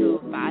you handle a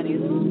body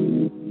though?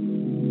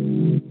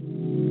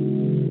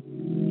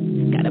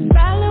 Got a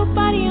bad little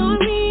body on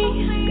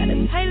me. Got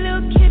a tight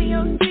little kitty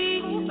on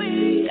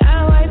me. Got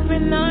a wife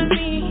friend on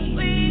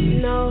me.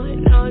 No,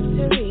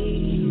 to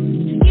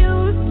me.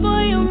 You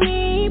spoil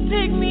me,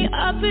 pick me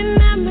up in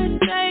that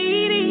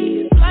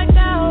Mercedes. Like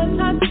that horse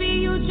I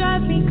see, you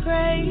drive me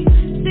crazy.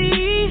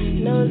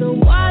 Know the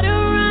water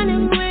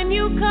running when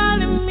you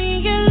calling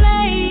me your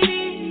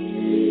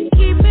lady.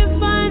 Keep it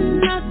fun,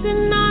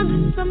 nothing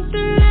on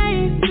something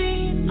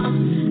lazy.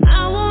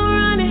 I won't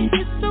run it,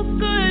 it's so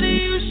good,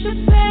 you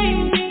should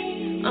pay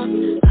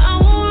me. I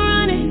won't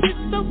run it,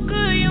 it's so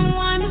good, you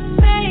wanna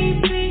pay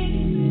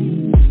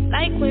me.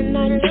 Like when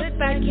I look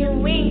back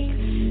and wink,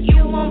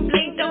 you won't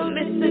blink, don't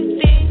miss a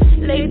thing.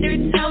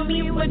 Later tell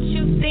me what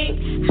you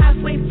think.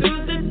 Halfway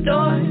through the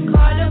door,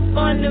 caught up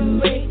on the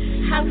ring.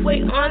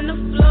 Halfway on the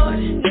floor,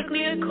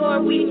 nuclear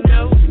core, we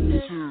know.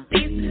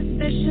 These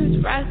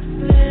positions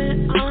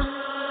wrestling,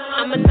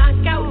 I'ma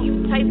knock out,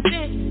 you type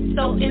in.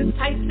 So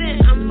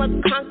enticing, I'ma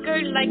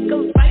conquer like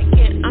a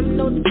Viking. I'm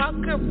no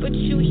talker, but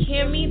you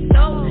hear me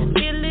though.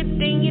 Feel it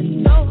in your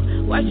soul,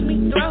 watch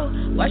me throw,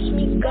 watch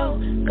me go.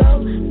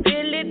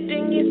 Feel it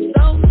in your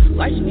soul,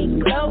 watch me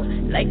glow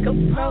like a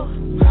pro.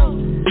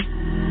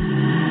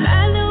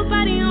 Bad little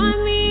body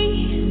on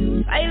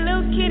me, white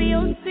little kitty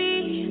OC.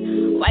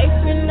 White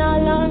friend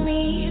all on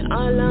me,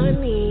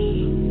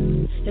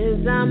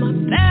 'cause I'm a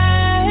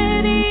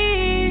baddie,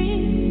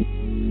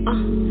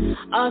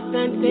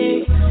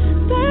 authentic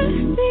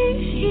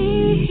baddie.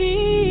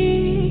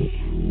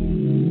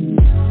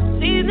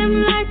 See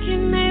them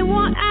liking, they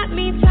want at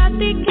me.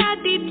 Chatty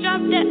catty,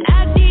 drop the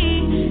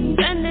addy.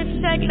 Send a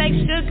check like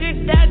sugar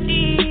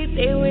daddy.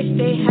 They wish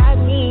they had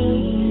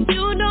me.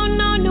 You don't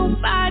know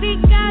nobody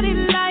got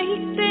it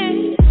like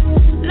this.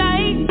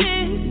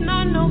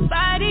 No,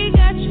 nobody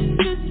got you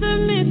to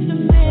submit to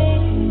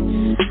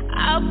me.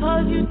 I'll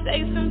pose you,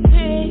 take some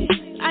pics.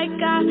 I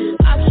got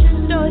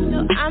options though,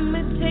 so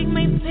I'ma take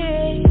my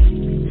pick.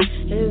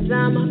 'Cause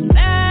I'm a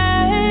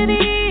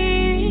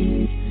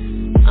baddie,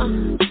 a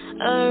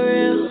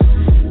real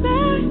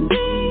baddie.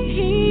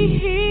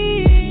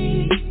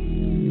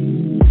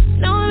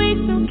 No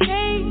makes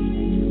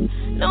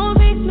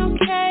no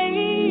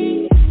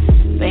cake,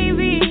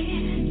 baby.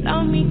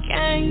 Tell me,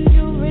 can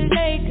you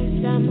relate?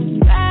 'Cause I'm a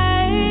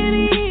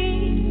baddie,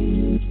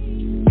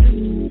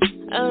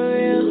 a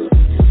real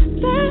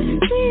baddie.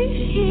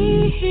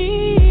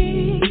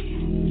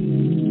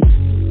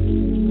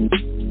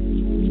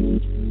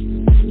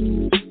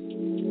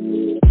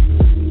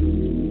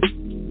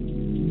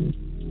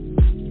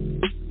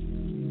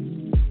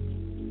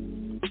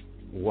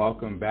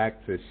 Welcome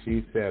back to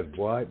She Said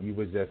What. You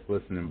were just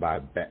listening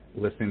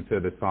to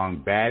the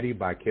song Baddie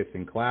by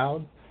Kissing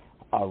Clouds.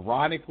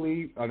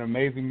 Ironically, an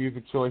amazing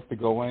music choice to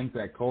go in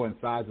that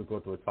coincides with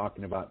what we're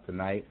talking about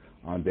tonight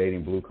on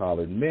Dating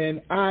Blue-Collar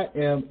Men. I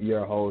am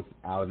your host,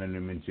 Alan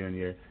Newman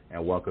Jr.,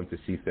 and welcome to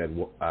She Said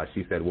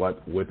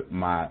What with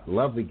my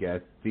lovely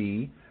guest,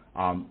 Dee.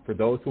 For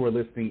those who are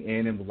listening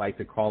in and would like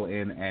to call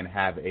in and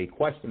have a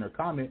question or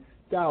comment,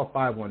 dial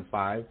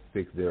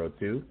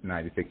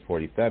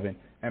 515-602-9647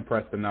 and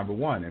press the number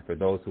 1. And for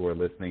those who are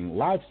listening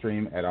live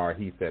stream at our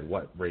He Said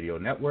What Radio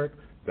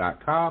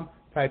Network.com,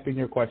 type in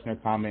your question or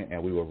comment,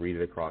 and we will read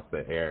it across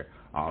the air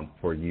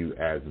for you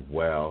as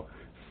well.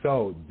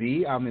 So,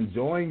 Dee, I'm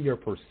enjoying your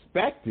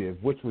perspective,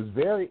 which was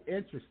very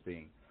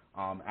interesting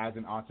as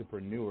an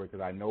entrepreneur, because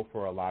I know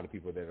for a lot of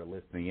people that are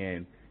listening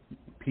in,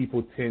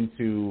 people tend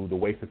to, the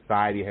way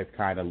society has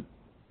kind of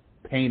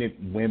painted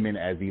women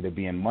as either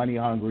being money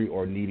hungry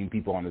or needing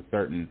people on a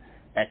certain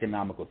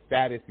economical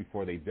status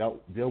before they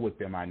deal with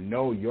them. I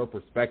know your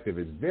perspective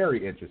is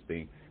very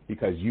interesting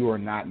because you are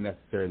not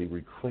necessarily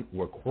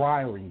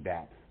requiring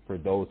that for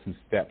those who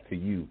step to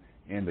you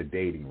in the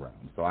dating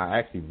realm. So I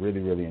actually really,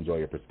 really enjoy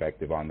your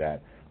perspective on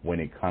that when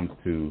it comes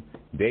to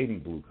dating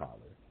blue collar.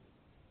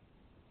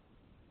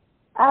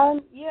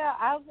 Yeah,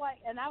 I was like,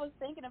 and I was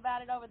thinking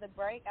about it over the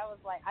break. I was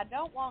like, I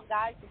don't want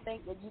guys to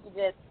think that you can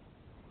just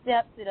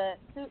step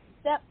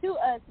to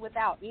us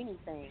without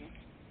anything.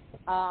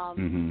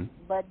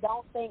 But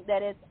don't think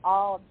that it's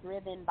all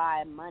driven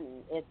by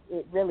money. It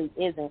really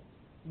isn't.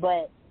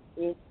 But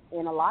it,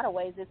 in a lot of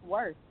ways, it's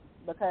worse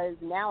because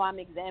now I'm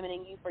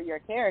examining you for your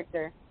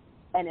character,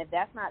 and if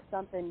that's not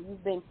something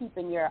you've been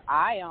keeping your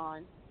eye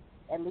on,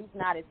 at least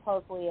not as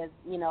closely as,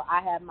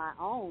 I have my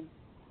own,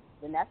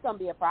 then that's going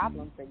to be a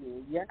problem for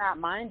you. You're not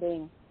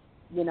minding,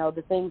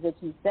 the things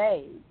that you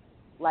say.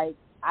 Like,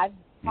 I've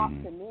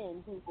talked to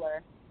men who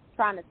were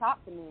trying to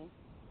talk to me,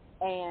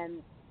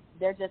 and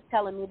they're just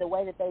telling me the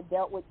way that they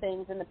dealt with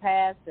things in the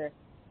past or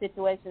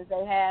situations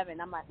they have,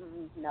 and I'm like,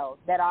 no,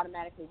 that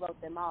automatically wrote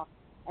them off.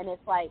 And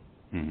it's like,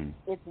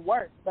 it's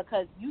worse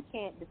because you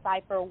can't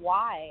decipher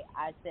why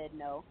I said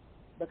no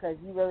because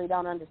you really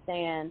don't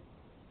understand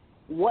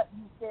what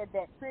you said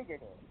that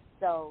triggered it.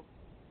 So,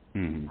 I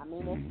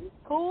mean, it's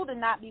cool to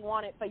not be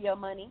wanted for your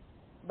money,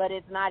 but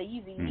it's not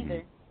easy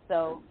either.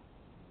 So.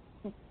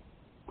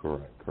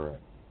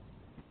 Correct.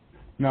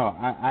 No,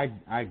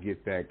 I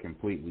get that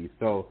completely.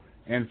 So,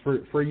 and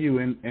for you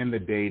in the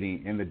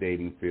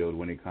dating field,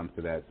 when it comes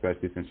to that,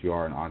 especially since you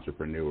are an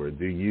entrepreneur,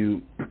 do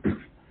you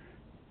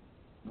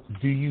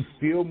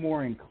feel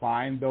more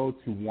inclined though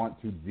to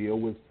want to deal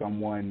with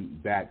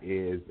someone that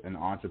is an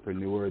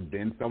entrepreneur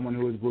than someone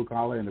who is blue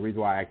collar? And the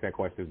reason why I ask that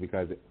question is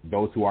because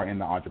those who are in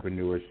the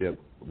entrepreneurship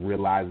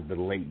realize the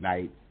late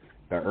nights,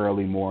 the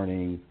early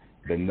mornings,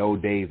 the no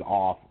days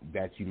off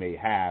that you may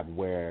have,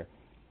 where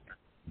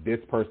this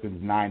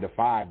person's 9 to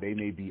 5, they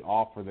may be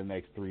off for the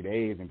next 3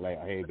 days and be like,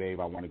 hey,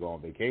 babe, I want to go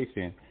on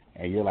vacation.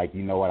 And you're like,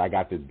 you know what, I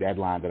got this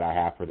deadline that I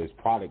have for this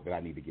product that I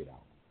need to get out.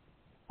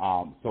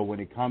 So when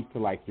it comes to,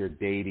 like, your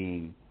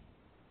dating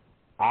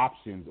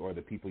options or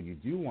the people you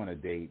do want to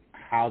date,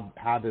 how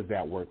does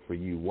that work for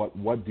you?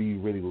 What do you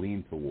really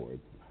lean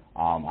towards?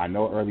 I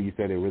know earlier you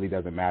said it really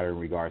doesn't matter in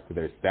regards to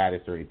their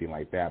status or anything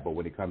like that, but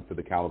when it comes to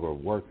the caliber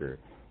of worker,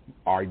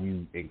 are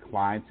you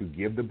inclined to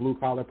give the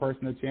blue-collar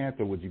person a chance,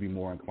 or would you be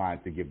more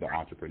inclined to give the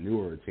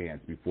entrepreneur a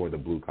chance before the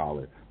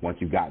blue-collar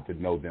once you got to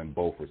know them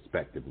both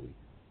respectively?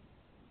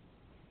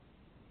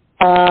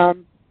 I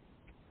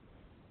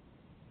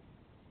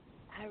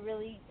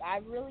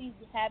really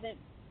haven't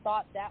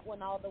thought that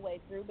one all the way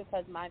through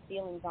because my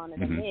feelings on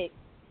it are mixed.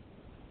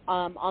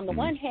 On the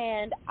one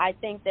hand, I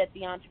think that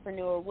the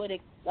entrepreneur would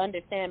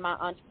understand my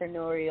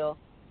entrepreneurial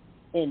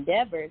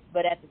endeavors,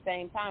 but at the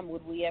same time,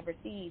 would we ever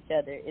see each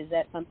other? Is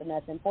that something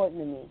that's important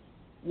to me?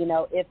 You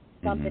know, if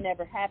something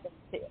ever happens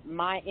to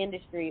my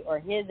industry or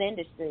his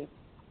industry,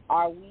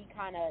 are we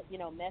kind of,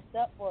 messed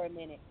up for a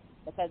minute?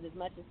 Because as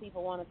much as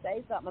people want to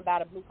say something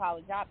about a blue-collar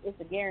job, it's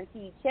a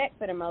guaranteed check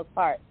for the most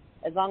part.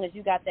 As long as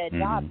you got that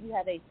job, you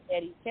have a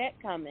steady check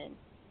coming.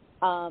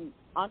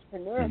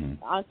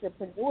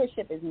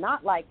 Entrepreneurship is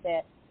not like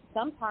that.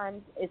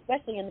 Sometimes,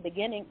 especially in the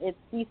beginning, it's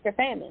feast or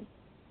famine.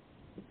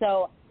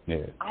 So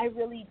I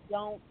really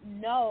don't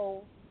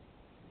know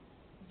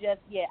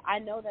just yet. I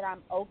know that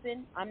I'm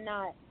open. I'm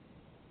not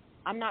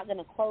going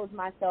to close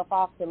myself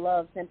off to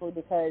love simply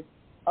because,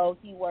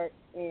 he's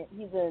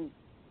an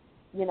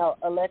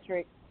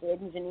electric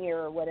engineer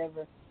or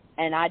whatever,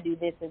 and I do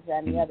this, this,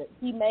 and the other.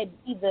 He may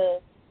be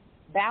the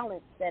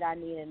balance that I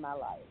need in my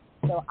life.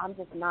 So I'm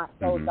just not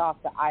closed off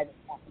to either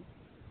one.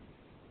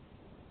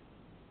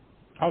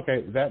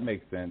 Okay, that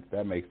makes sense.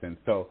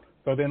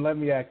 So then let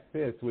me ask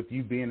this: with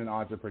you being an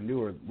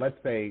entrepreneur, let's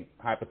say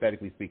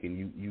hypothetically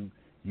speaking,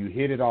 you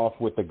hit it off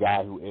with the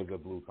guy who is a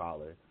blue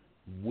collar.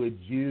 Would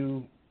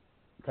you?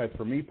 Because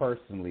for me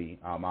personally,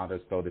 I'll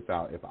just throw this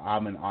out. If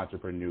I'm an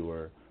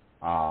entrepreneur,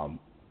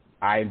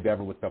 I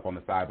endeavor with stuff on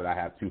the side, but I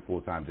have 2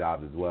 full-time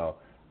jobs as well.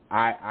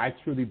 I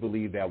truly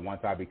believe that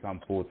once I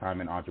become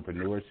full-time in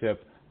entrepreneurship,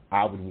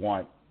 I would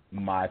want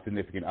my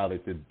significant other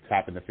to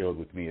tap in the field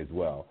with me as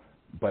well.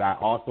 But I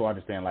also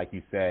understand, like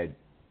you said,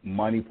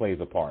 money plays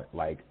a part.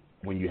 Like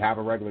when you have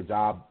a regular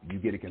job, you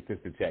get a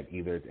consistent check.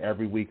 Either it's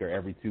every week or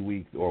every 2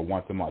 weeks or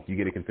once a month. You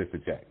get a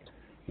consistent check.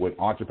 With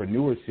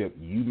entrepreneurship,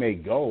 you may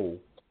go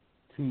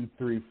 2,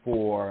 3,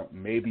 4,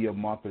 maybe a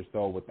month or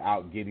so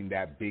without getting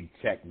that big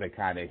check that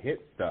kind of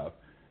hits stuff.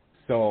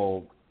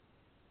 So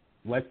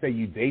let's say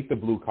you date the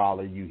blue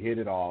collar, you hit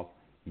it off,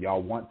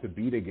 y'all want to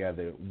be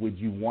together. Would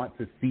you want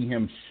to see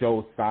him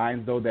show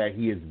signs, though, that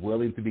he is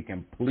willing to be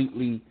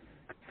completely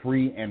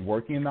free and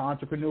working in the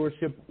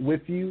entrepreneurship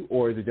with you?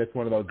 Or is it just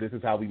one of those, this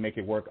is how we make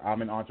it work,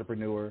 I'm an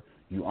entrepreneur,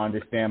 you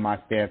understand my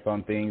stance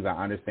on things, I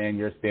understand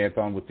your stance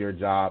on with your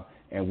job,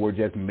 and we're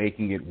just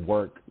making it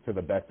work to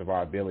the best of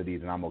our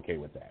abilities, and I'm okay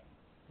with that?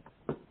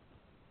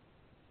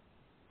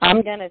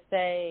 I'm going to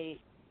say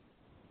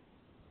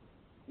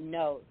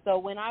no. So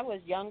when I was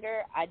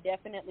younger, I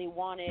definitely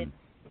wanted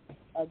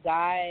a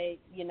guy,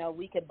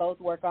 we could both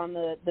work on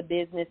the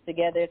business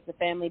together. It's a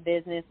family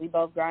business. We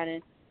both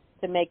grinding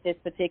to make this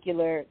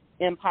particular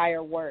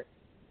empire work.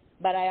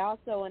 But I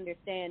also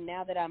understand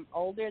now that I'm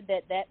older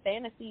that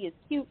fantasy is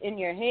cute in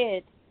your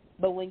head,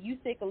 but when you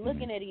sick of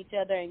looking at each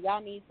other and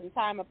y'all need some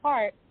time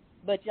apart,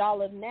 but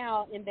y'all have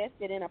now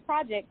invested in a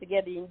project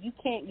together and you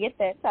can't get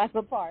that time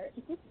apart,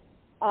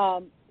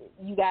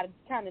 you got to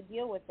kind of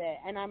deal with that.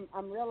 And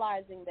I'm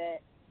realizing that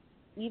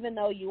even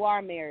though you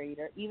are married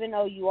or even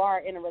though you are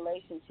in a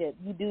relationship,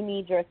 you do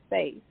need your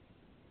space.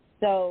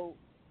 So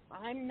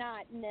I'm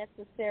not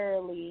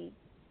necessarily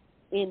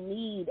in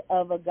need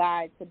of a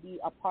guy to be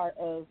a part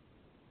of,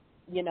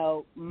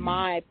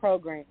 my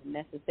program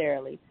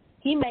necessarily.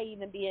 He may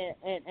even be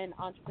an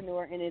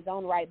entrepreneur in his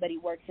own right, but he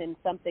works in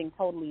something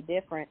totally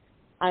different.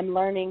 I'm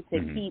learning to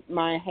keep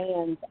my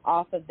hands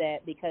off of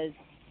that because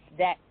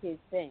that's his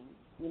thing.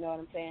 You know what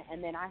I'm saying?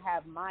 And then I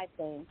have my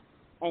thing,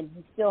 and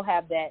you still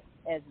have that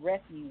as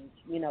refuge,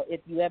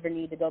 if you ever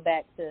need to go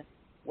back to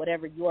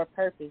whatever your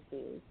purpose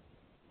is.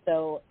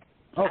 So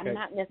I'm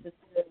not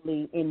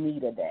necessarily in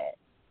need of that,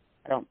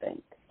 I don't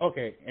think.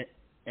 Okay,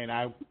 and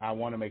I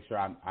want to make sure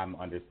I'm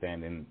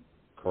understanding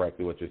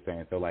correctly what you're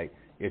saying. So, like,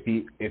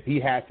 if he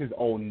has his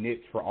own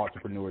niche for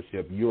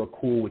entrepreneurship, you're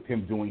cool with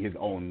him doing his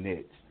own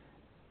niche.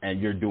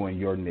 and you're doing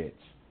your niche,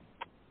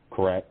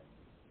 correct?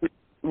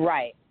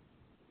 Right.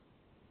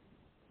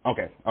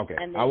 Okay.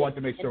 I want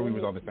to make sure we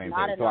was on the same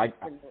page.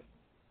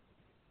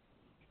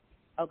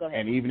 So go ahead.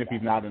 And even if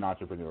he's not an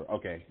entrepreneur,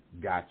 okay,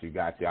 got you.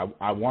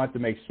 I want to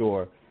make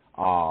sure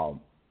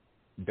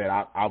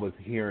that I was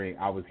hearing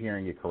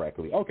it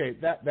correctly. Okay,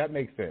 that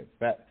makes sense.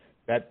 That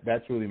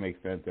truly makes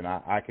sense, and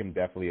I can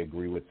definitely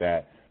agree with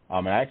that.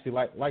 And I actually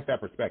like that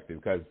perspective,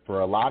 because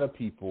for a lot of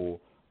people,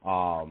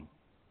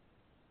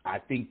 I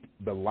think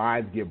the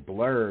lines get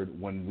blurred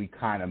when we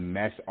kind of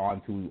mesh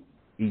onto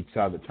each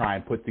other, try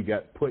and put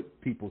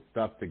people's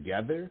stuff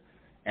together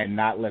and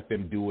not let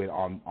them do it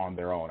on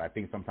their own. I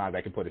think sometimes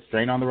that can put a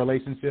strain on the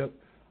relationship,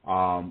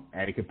 and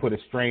it can put a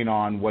strain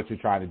on what you're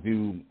trying to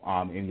do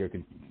in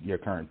your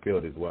current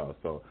field as well.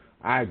 So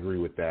I agree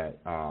with that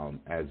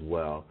as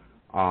well.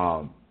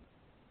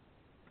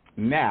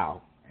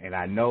 Now, and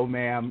I know,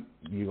 ma'am,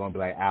 you're going to be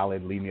like,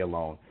 Alan, leave me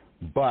alone,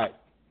 but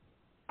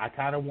I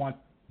kind of want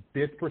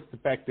this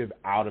perspective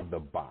out of the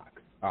box.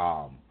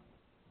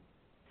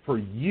 For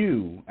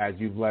you, as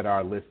you've let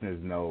our listeners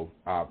know,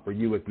 for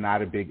you it's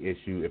not a big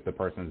issue if the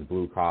person's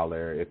blue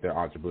collar, if they're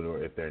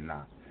entrepreneur, if they're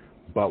not.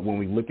 But when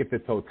we look at the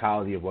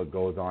totality of what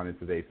goes on in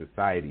today's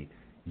society,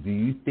 do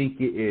you think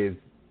it is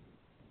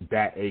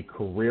that a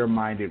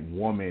career-minded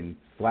woman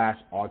 /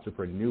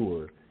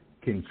 entrepreneur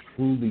can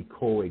truly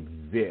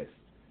coexist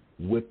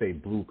with a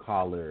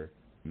blue-collar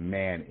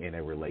man in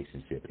a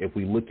relationship? If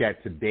we look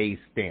at today's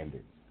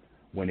standards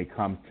when it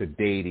comes to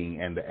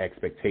dating and the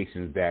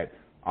expectations that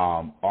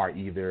are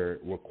either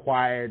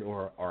required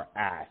or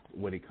asked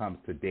when it comes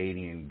to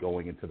dating and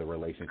going into the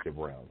relationship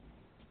realm?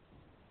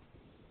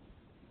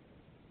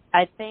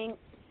 I think,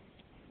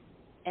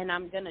 and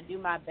I'm going to do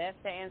my best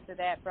to answer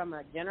that from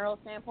a general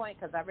standpoint,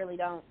 because I really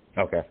don't.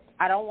 Okay.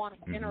 I don't want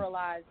to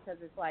generalize,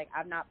 because it's like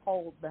I've not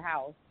polled the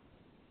house.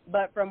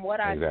 But from what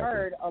I've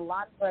heard, a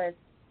lot of us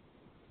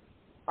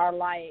are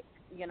like,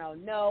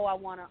 no, I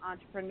want an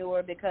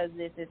entrepreneur because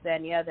this, that,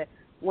 and the other.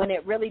 When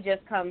it really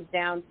just comes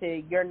down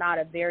to you're not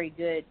a very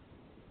good,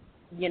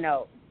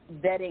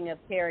 vetting of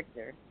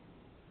character.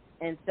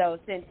 And so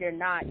since you're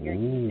not, you're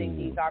using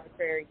these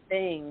arbitrary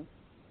things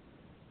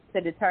to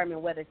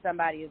determine whether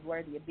somebody is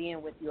worthy of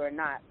being with you or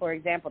not. For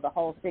example, the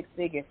whole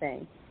six-figure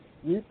thing.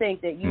 You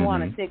think that you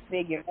want a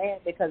six-figure man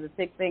because a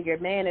six-figure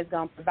man is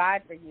going to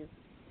provide for you.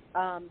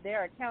 There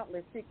are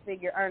countless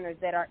six-figure earners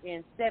that are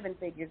in 7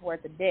 figures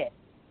worth of debt.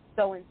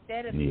 So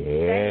instead of you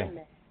saying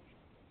that,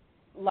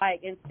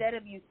 instead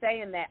of you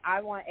saying that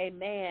I want a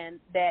man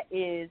that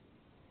is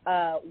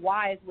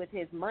wise with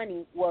his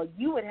money, well,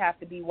 you would have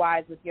to be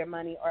wise with your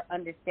money or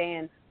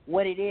understand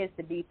what it is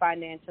to be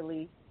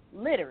financially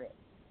literate.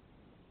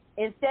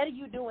 Instead of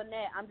you doing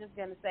that, I'm just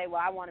going to say,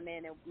 well, I want a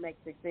man that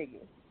makes 6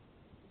 figures.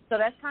 So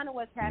that's kind of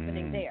what's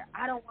happening there.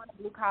 I don't want a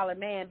blue-collar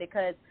man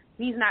because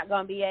he's not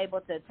going to be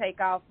able to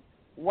take off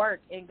work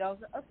and go.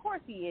 Of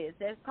course he is.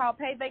 It's called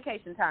paid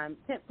vacation time.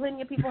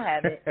 Plenty of people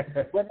have it,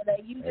 whether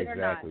they use it or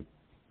not.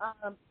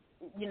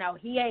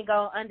 He ain't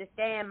going to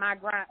understand my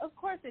grind. Of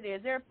course it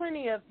is. There are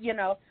plenty of,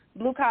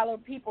 blue-collar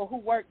people who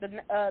work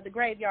the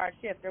graveyard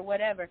shift or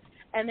whatever.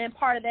 And then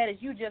part of that is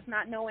you just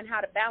not knowing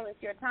how to balance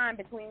your time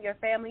between your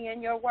family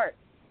and your work.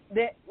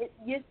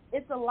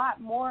 It's a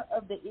lot more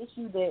of the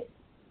issue that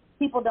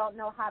people don't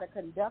know how to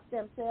conduct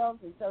themselves,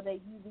 and so they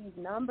use these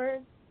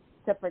numbers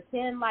to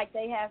pretend like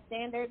they have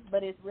standards,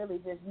 but it's really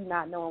just you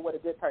not knowing what a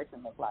good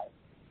person looks like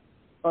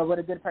or what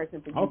a good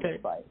person for you looks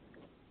like.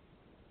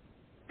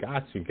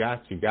 Got you.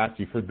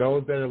 For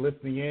those that are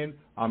listening in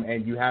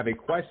and you have a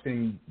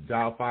question,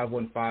 dial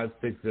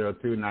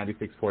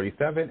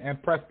 515-602-9647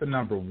 and press the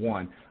number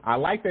 1. I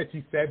like that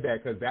you said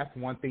that, because that's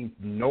one thing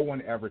no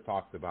one ever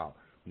talks about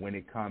when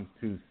it comes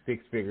to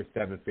 6-figure,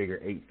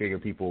 7-figure, 8-figure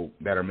people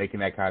that are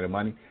making that kind of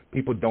money.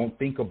 People don't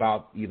think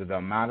about either the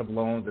amount of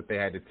loans that they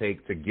had to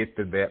take to get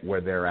to that where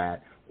they're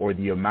at, or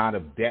the amount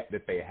of debt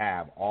that they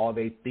have. All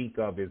they think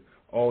of is,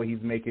 oh, he's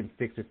making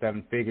 6 or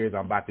 7 figures.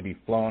 I'm about to be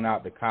flown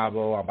out to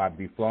Cabo. I'm about to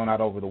be flown out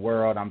over the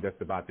world. I'm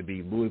just about to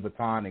be Louis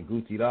Vuitton and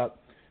Gucci'd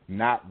up,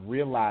 not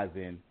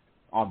realizing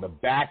on the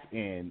back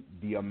end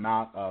the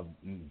amount of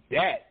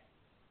debt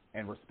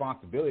and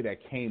responsibility that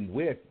came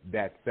with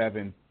that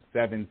 7,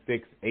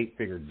 6,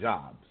 8-figure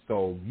job.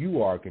 So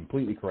you are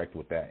completely correct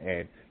with that.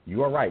 And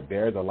you are right.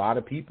 There's a lot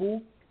of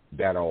people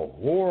that are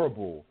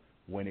horrible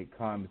when it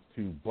comes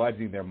to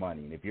budgeting their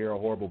money. And if you're a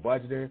horrible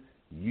budgeter,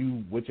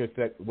 you, with your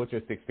 6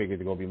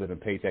 figures, are going to be living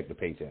paycheck to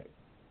paycheck.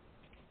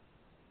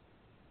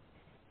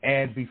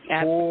 And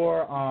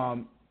before,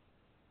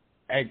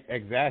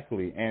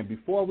 exactly. And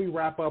before we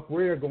wrap up,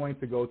 we're going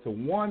to go to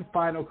one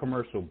final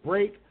commercial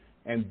break,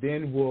 and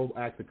then we'll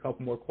ask a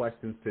couple more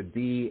questions to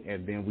Dee,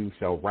 and then we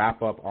shall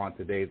wrap up on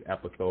today's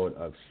episode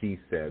of She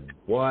Said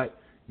What?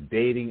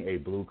 Dating a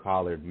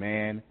Blue-Collared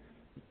Man.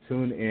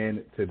 Tune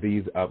in to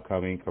these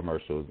upcoming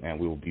commercials, and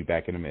we will be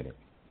back in a minute.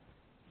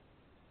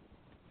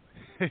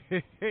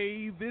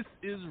 Hey, this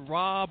is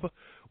Rob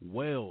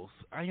Wells.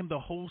 I am the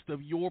host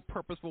of Your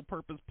Purposeful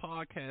Purpose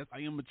podcast. I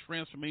am a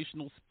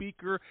transformational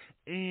speaker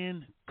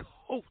and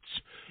coach.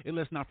 And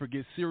let's not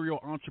forget, serial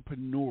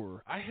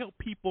entrepreneur. I help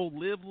people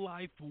live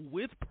life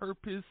with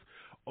purpose,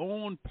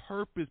 on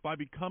purpose, by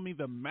becoming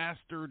the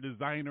master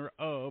designer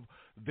of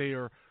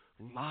their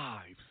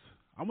lives.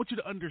 I want you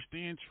to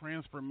understand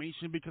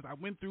transformation because I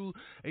went through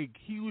a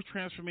huge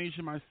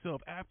transformation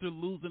myself after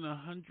losing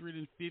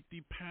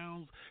 150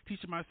 pounds,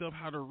 teaching myself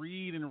how to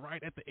read and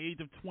write at the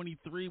age of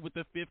 23 with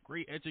a 5th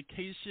grade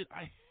education.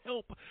 I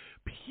help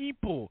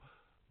people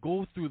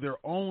go through their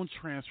own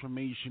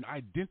transformation,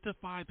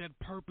 identify that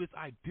purpose,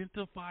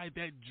 identify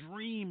that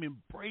dream, and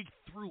break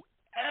through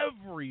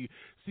every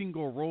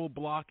single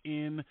roadblock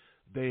in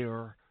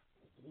their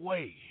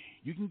way.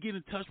 You can get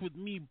in touch with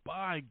me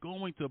by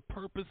going to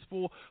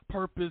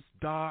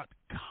purposefulpurpose.com.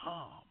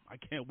 I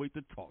can't wait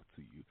to talk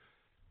to you.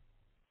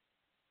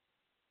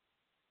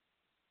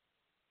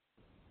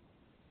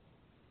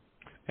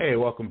 Hey,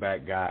 welcome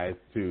back, guys,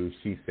 to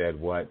She Said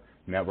What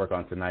Network.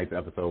 On tonight's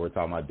episode, we're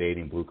talking about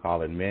dating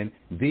blue-collar men.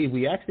 D,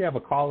 we actually have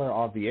a caller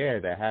on the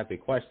air that has a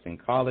question.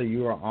 Caller,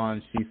 you are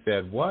on She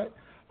Said What.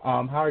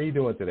 How are you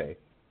doing today?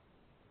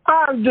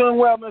 I'm doing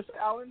well, Mr.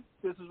 Allen.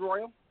 This is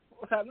Royal.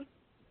 What's happening?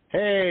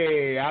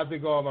 Hey, how's it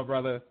going, my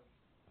brother?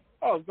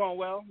 Oh, it's going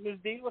well. Ms.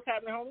 D, what's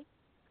happening, homie?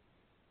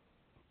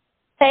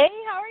 Hey,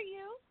 how are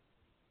you?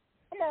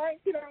 I'm all right,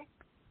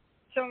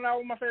 chilling out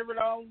with my favorite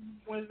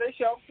Wednesday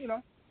show,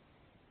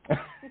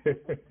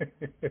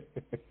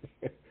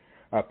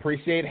 I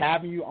appreciate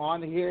having you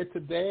on here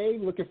today.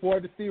 Looking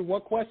forward to seeing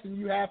what question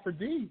you have for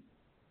D.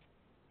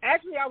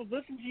 Actually, I was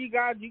listening to you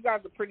guys. You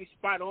guys are pretty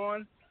spot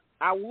on.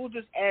 I will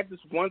just add this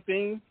one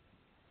thing.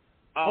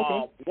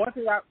 Okay.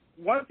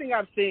 One thing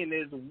I've seen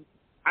is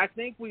I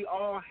think we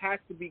all have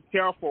to be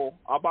careful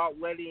about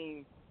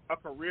letting a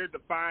career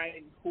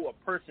define who a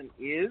person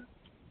is,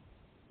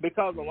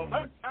 because a lot of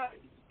times,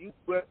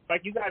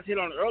 like you guys hit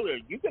on earlier,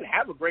 you can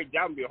have a great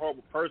job and be a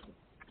horrible person.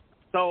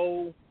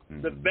 So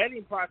the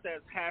vetting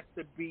process has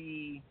to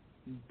be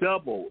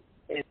double.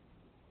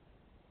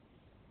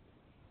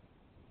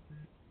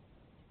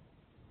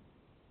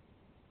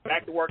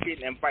 Back to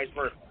working and vice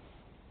versa.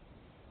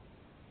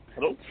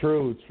 Hello?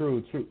 True.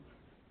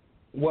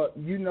 Well,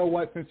 you know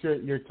what? Since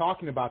you're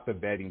talking about the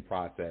vetting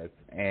process,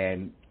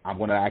 and I'm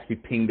going to actually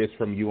ping this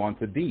from you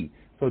onto D.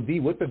 So, D,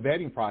 with the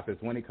vetting process,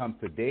 when it comes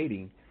to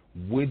dating,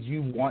 would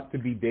you want to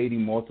be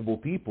dating multiple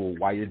people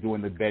while you're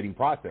doing the vetting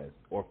process,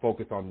 or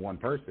focus on one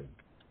person?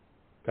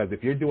 Because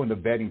if you're doing the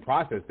vetting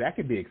process, that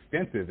can be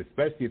extensive,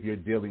 especially if you're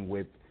dealing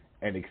with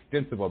an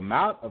extensive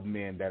amount of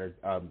men that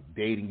are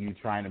dating you,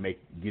 trying to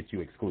get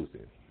you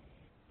exclusive.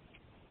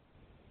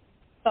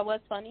 So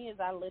what's funny is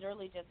I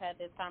literally just had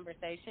this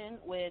conversation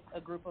with a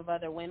group of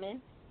other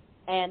women,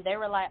 and they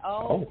were like,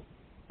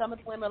 some of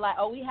the women were like,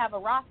 we have a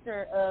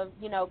roster of,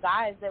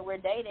 guys that we're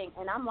dating.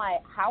 And I'm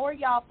like, how are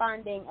y'all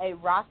finding a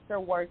roster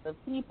worth of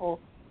people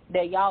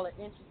that y'all are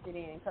interested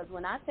in? Because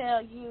when I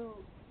tell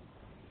you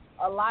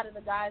a lot of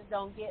the guys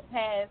don't get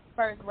past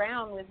first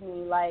round with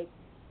me, like,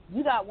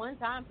 you got one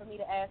time for me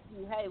to ask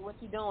you, hey, what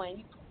you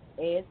doing?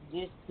 It's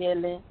just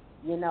chilling.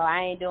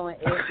 I ain't doing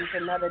it's just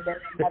another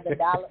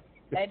dollar.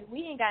 Baby, we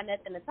ain't got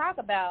nothing to talk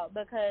about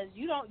because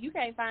you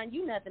can't find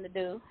you nothing to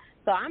do.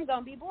 So I'm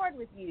gonna be bored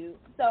with you.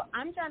 So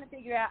I'm trying to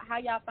figure out how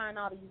y'all find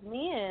all these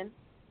men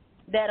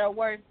that are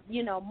worth,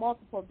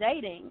 multiple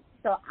dating.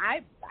 So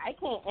I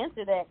can't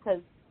answer that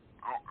because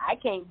I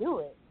can't do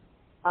it,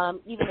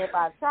 even if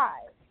I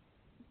tried.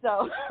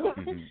 So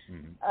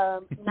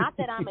not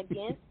that I'm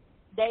against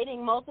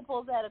dating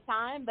multiples at a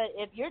time, but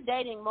if you're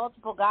dating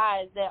multiple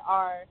guys that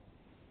are,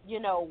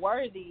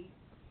 worthy,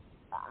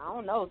 I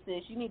don't know,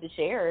 sis, you need to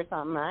share or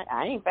something.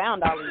 I ain't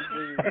found all these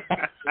dudes.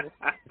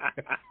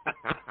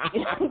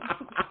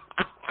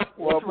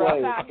 Well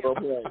played.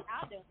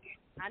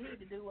 I need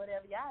to do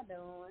whatever y'all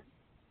doing.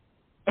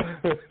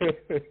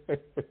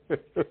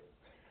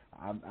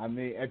 I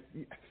mean,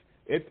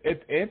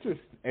 it's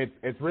interesting.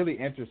 It's really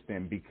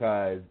interesting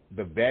because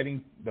the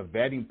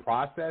vetting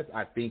process,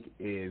 I think,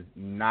 is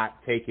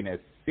not taken as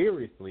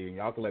seriously, and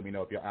y'all can let me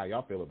know how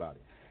y'all feel about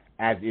it,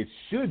 as it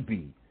should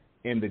be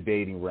in the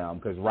dating realm,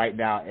 because right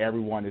now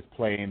everyone is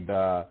playing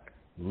the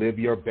live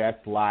your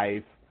best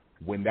life.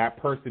 When that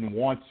person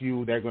wants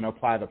you, they're going to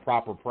apply the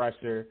proper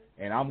pressure,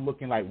 and I'm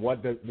looking like,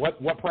 what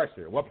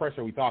pressure? What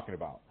pressure are we talking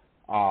about?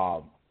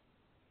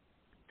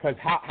 Because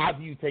how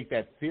do you take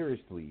that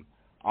seriously,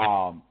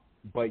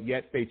 but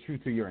yet stay true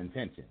to your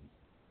intentions?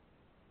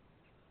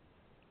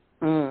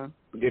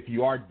 If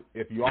you are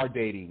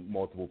dating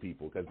multiple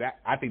people, because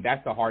I think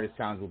that's the hardest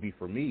challenge will be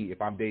for me.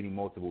 If I'm dating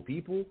multiple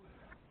people,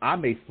 I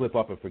may slip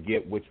up and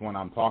forget which one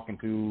I'm talking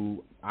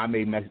to. I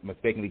may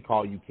mistakenly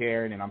call you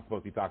Karen, and I'm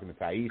supposed to be talking to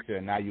Taisha,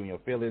 and now you're in your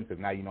feelings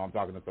because now you know I'm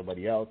talking to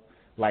somebody else.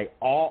 Like,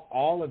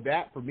 all of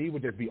that for me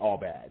would just be all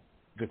bad.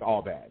 Just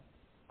all bad.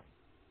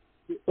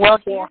 Well,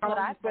 here's what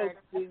I've heard.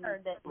 I've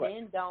heard that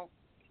men don't.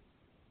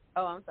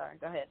 Oh, I'm sorry.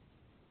 Go ahead.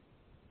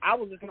 I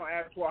was just going to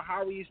ask, well,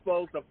 how are you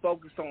supposed to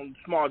focus on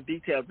small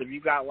details if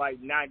you got like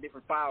 9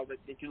 different files that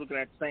you're looking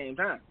at the same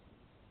time?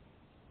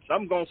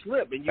 something's going to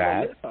slip and you're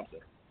going to miss something.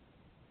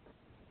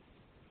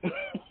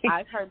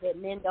 I've heard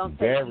that men don't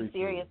take you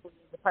seriously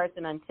as a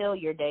person until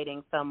you're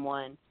dating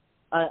someone,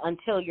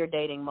 until you're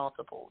dating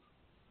multiples.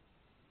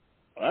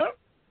 Huh?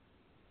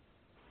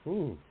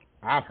 Ooh,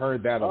 I've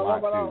heard that a lot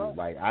too.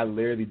 Like I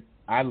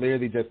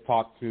literally just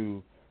talked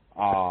to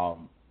a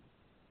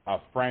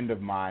friend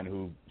of mine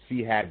who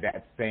she had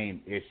that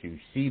same issue.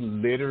 She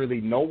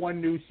literally, no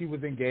one knew she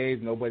was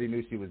engaged. Nobody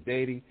knew she was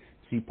dating.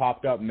 She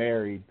popped up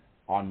married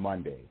on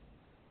Monday.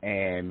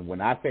 And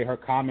when I say her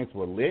comments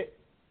were lit,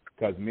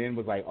 because men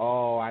was like,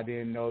 "Oh, I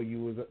didn't know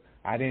you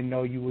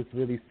was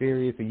really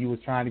serious and you was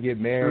trying to get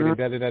married and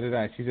da da da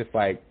da." And she's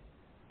like,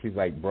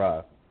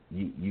 "Bruh,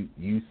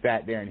 you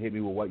sat there and hit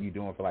me with what you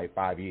doing for like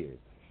 5 years,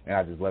 and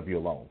I just left you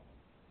alone."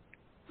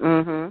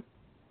 Mhm.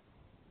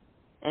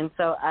 And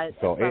from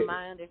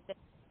my understanding,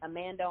 a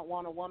man don't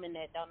want a woman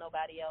that don't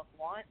nobody else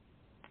want.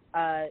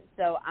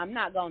 So I'm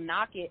not gonna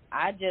knock it.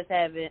 I just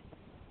haven't.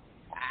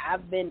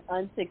 I've been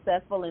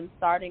unsuccessful in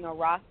starting a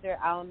roster.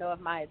 I don't know if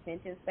my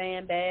attention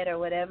span bad or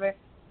whatever.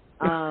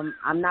 I'm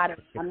not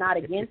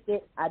against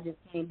it. I just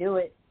can't do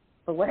it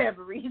for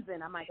whatever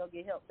reason. I might go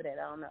get help for that.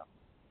 I don't know.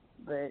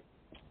 But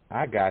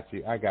I got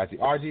you.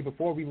 RG,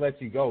 before we let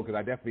you go, because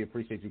I definitely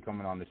appreciate you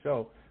coming on the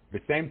show,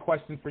 the same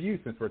question for you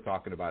since we're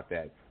talking about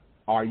that.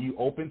 Are you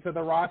open to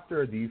the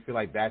roster, or do you feel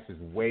like that's just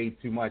way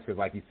too much? Because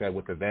like you said,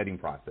 with the vetting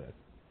process.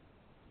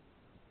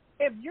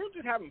 If you're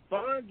just having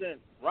fun, then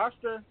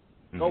roster,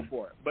 go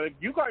for it. But if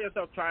you call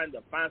yourself trying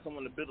to find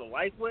someone to build a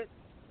life with,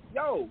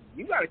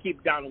 you got to keep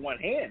it down to one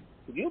hand.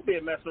 If you'll be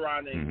a mess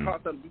around and call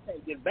something you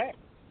can't get back.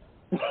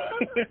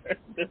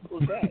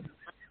 Simple as that.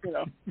 You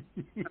know.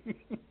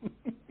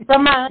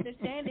 From my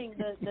understanding,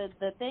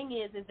 the thing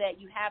is that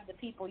you have the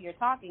people you're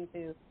talking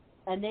to,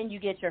 and then you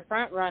get your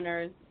front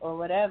runners or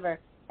whatever,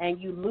 and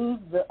you lose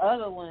the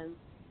other ones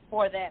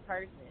for that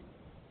person.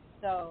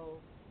 So,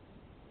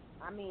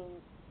 I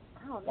mean,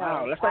 I don't know.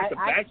 Wow, that's like The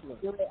Bachelor.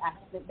 I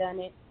haven't done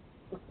it.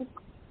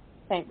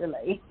 Can't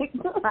relate.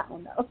 I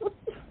don't know.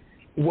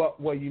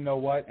 Well, you know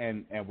what?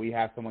 And we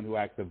have someone who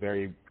asked a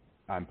very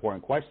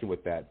important question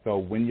with that. So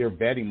when you're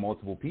vetting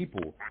multiple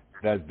people,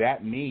 does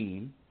that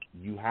mean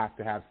you have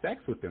to have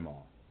sex with them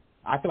all?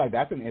 I feel like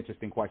that's an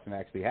interesting question to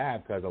actually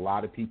have, because a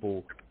lot of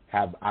people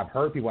I've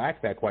heard people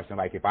ask that question,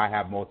 like, if I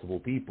have multiple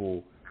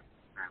people,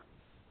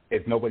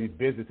 it's nobody's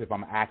business if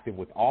I'm active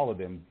with all of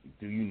them.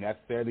 Do you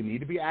necessarily need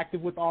to be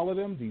active with all of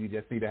them? Do you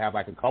just need to have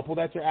like a couple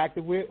that you're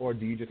active with, or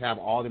do you just have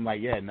all of them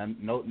like,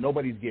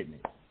 nobody's getting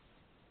it?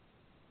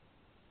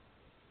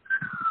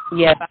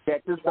 Yeah,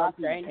 that's all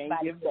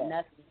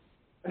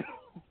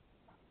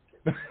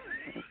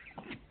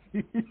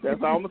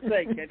I'm gonna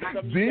say.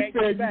 Z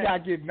said you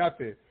not get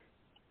nothing,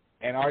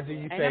 and RG,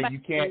 you say you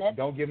can't.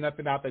 Don't give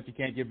nothing out that you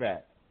can't get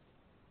back.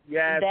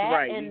 Yeah, that's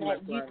right. And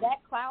that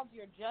clouds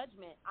your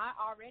judgment. I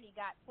already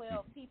got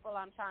 12 people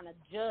I'm trying to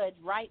judge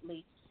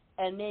rightly,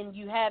 and then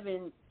you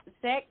having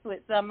sex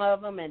with some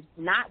of them and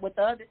not with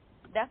others.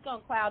 That's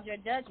gonna cloud your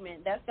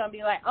judgment. That's gonna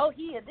be like, oh,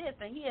 he is this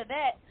and he is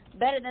that,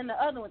 better than the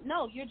other one.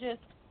 No, you're just,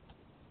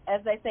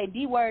 as they say,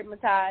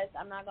 D-word-matized.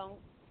 I'm not gonna,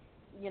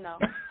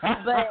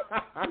 but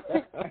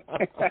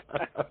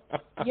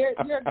you're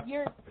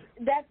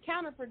that's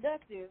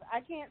counterproductive.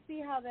 I can't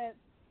see how that's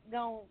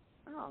going.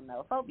 I don't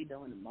know. Folk be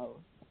doing the most.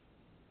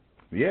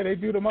 Yeah, they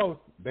do the most.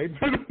 All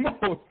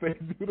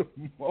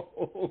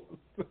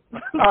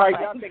right,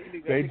 y'all take it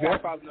easy.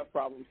 Enough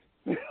problems.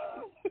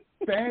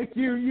 Thank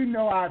you. You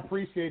know I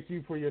appreciate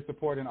you for your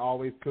support and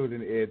always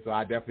tuning in, so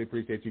I definitely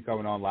appreciate you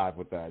coming on live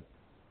with us.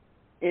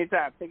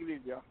 Anytime. Take it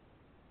easy, y'all.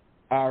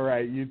 All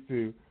right, you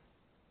too.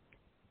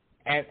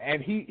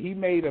 And he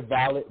made a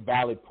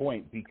valid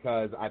point,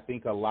 because I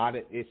think a lot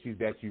of issues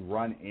that you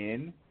run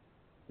in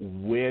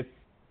with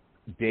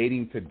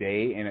dating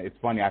today, and it's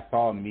funny, I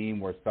saw a meme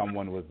where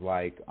someone was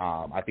like,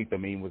 I think the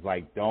meme was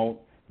like, don't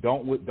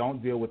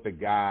deal with the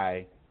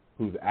guy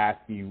who's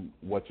asking you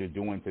what you're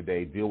doing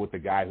today. Deal with the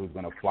guy who's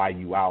going to fly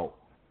you out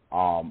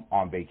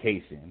on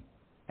vacation.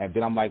 And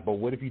then I'm like, but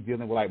what if you're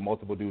dealing with like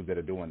multiple dudes that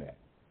are doing that?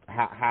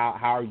 How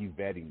are you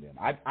vetting them?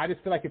 I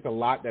just feel like it's a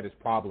lot that is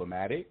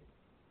problematic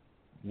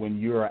when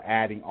you're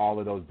adding all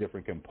of those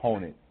different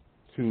components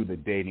to the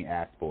dating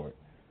aspect.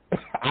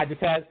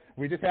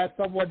 We just had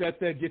someone that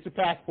said, get your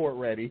passport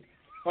ready.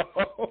 That's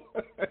what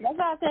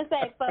I was going to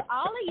say. For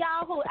all of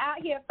y'all who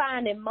out here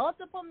finding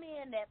multiple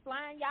men that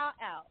flying y'all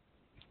out,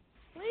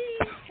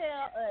 please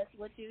tell us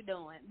what you're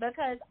doing,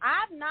 because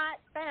I've not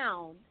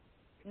found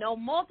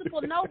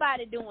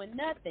nobody doing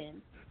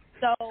nothing.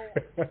 So,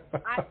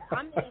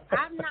 I mean,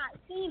 I've not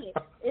seen it.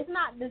 It's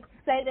not to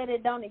say that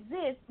it don't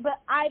exist,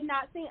 but I've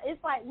not seen it.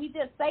 It's like we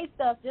just say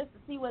stuff just to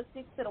see what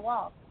sticks to the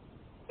wall.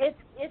 If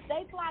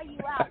they fly you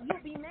out,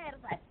 you'll be mad.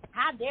 It's like,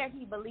 how dare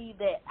he believe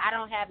that I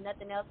don't have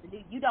nothing else to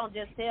do? You don't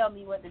just tell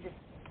me what to do.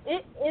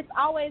 It's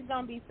always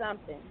going to be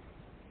something.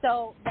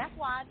 So that's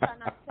why I try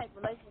not to take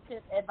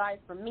relationship advice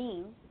from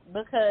me,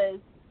 because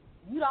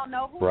you don't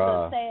know who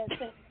the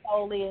sad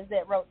soul is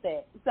that wrote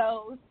that.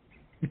 So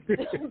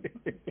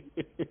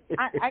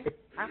I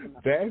don't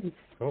know. That is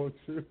so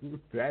true.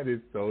 That is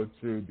so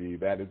true, D.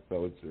 That is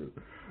so true.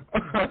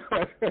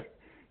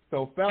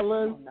 So,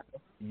 fellas,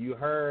 you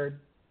heard.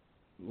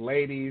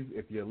 Ladies,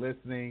 if you're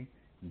listening,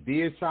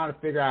 D is trying to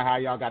figure out how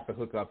y'all got the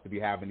hookups to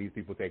be having these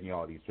people taking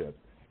all these trips.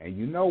 And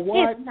you know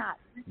what? It's not.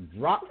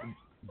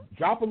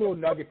 Drop a little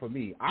nugget for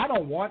me. I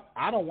don't want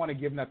to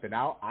give nothing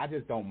out. I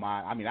just don't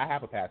mind. I mean, I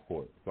have a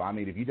passport. So, I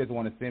mean, if you just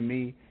want to send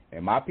me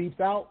and my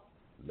peeps out,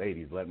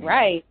 ladies, let me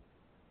know.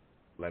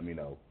 Let me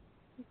know.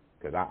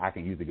 Because I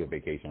can use a good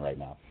vacation right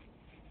now.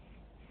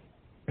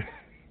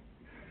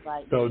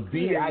 So,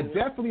 D, I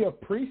definitely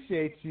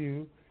appreciate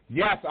you.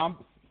 Yes,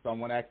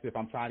 someone asked if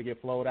I'm trying to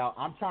get flowed out.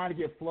 I'm trying to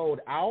get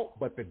flowed out,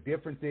 but the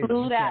difference is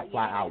you can't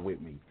fly out with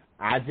me.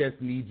 I just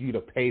need you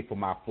to pay for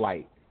my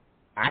flight.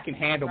 I can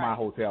handle my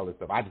hotel and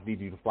stuff. I just need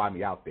you to fly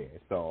me out there.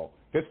 So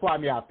just fly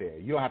me out there.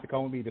 You don't have to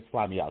come with me. Just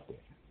fly me out there.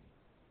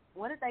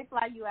 What if they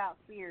fly you out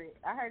Spirit?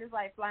 I heard it's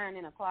like flying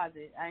in a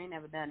closet. I ain't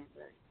never done it.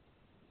 But...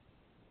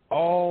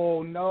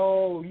 Oh,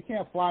 no. You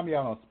can't fly me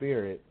out on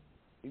Spirit.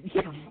 How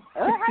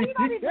you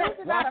going to be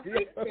boosted out a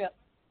free trip?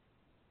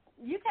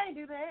 You can't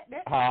do that.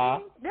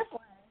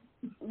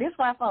 This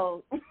why,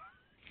 folks.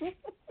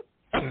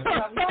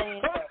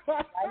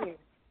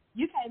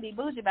 You can't be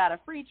bougie about a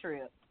free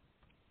trip.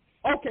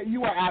 Okay,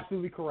 you are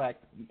absolutely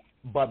correct.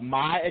 But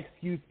my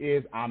excuse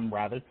is I'm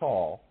rather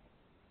tall.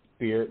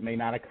 Spirit may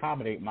not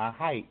accommodate my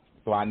height,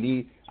 so I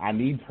need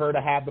her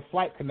to have the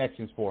flight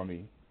connections for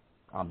me.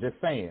 I'm just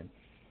saying.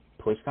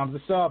 Push comes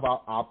to shove,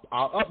 I'll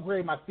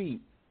upgrade my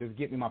seat. Just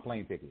get me my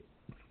plane ticket.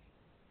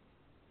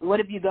 What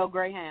if you go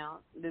Greyhound?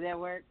 Did that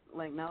work?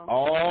 Like, no?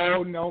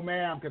 Oh, no,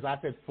 ma'am, because I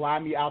said fly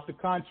me out the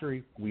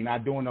country. We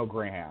not doing no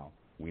Greyhound.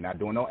 We not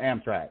doing no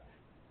Amtrak.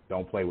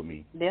 Don't play with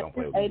me. They'll Don't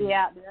play do with 80 me.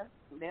 out there.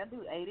 They'll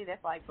do 80.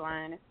 That's like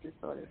flying. It's just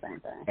sort of the same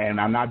thing. And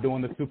I'm not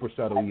doing the super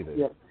shuttle either.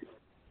 Yep.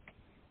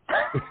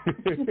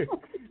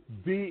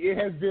 D, it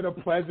has been a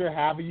pleasure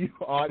having you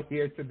on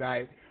here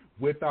tonight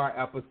with our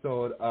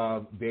episode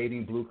of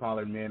Dating Blue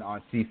Collar Men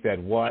on She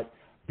Said What.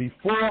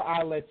 Before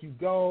I let you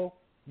go,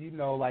 you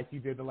know, like you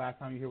did the last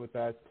time you were here with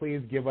us,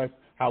 please give us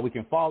how we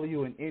can follow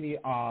you in any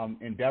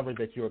endeavors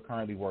that you are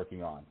currently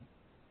working on.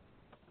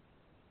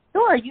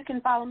 Sure. You can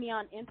follow me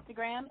on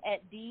Instagram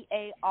at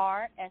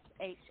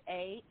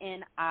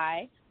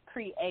DARSHANI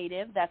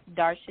Creative. That's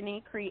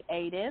Darshani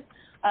Creative.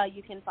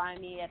 You can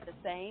find me at the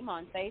same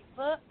on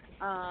Facebook.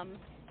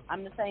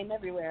 I'm the same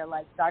everywhere,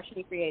 like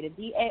Darshani Creative,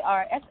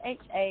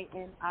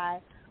 DARSHANI. I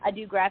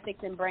do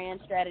graphics and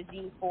brand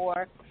strategy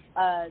for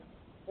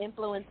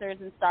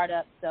influencers and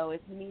startups. So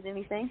if you need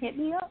anything, hit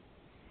me up.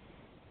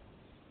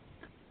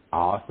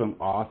 Awesome.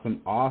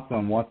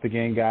 Once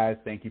again, guys,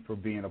 thank you for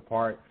being a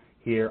part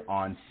here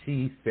on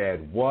She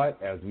Said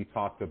What as we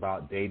talked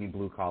about dating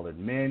blue-collared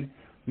men.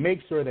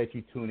 Make sure that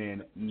you tune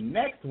in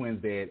next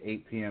Wednesday at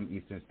 8 p.m.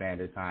 Eastern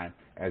Standard Time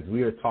as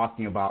we are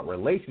talking about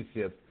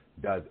relationships.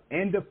 Does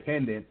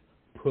independence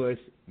push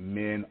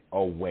men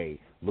away?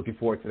 Looking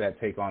forward to that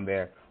take on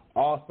there.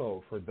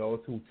 Also, for those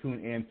who tune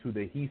in to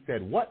the He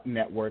Said What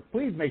Network,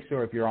 please make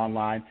sure if you're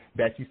online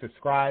that you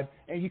subscribe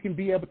and you can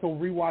be able to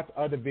rewatch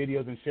other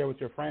videos and share with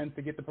your friends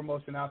to get the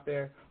promotion out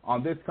there.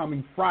 On this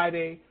coming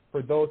Friday,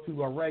 for those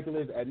who are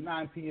regulars, at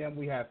 9 p.m.,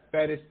 we have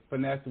Fetish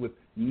Finesse with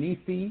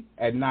Nisi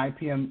at 9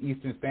 p.m.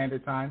 Eastern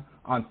Standard Time.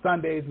 On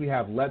Sundays, we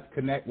have Let's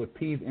Connect with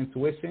P's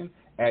Intuition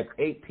at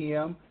 8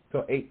 p.m.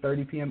 till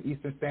 8:30 p.m.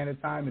 Eastern Standard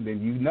Time. And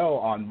then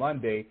on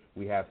Monday,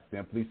 we have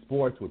Simply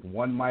Sports with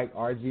One Mike,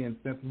 RG, and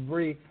Simply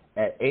Bree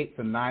at 8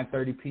 to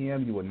 9:30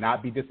 p.m. You will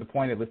not be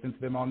disappointed. Listen to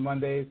them on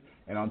Mondays.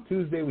 And on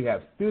Tuesday, we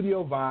have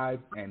Studio Vibes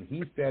and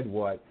He Said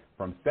What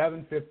from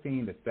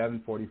 7:15 to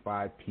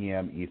 7:45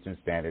 p.m. Eastern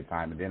Standard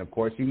Time. And then, of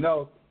course, you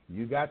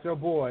got your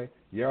boy,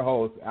 your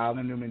host,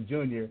 Alan Newman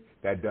Jr.,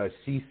 that does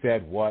She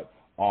Said What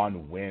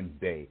on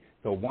Wednesday.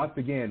 So once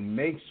again,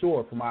 make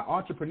sure for my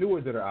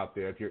entrepreneurs that are out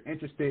there, if you're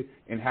interested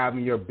in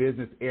having your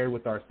business aired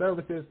with our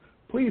services,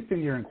 please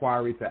send your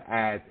inquiry to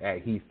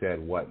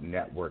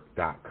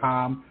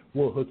ads@hesaidwhatnetwork.com.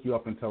 We'll hook you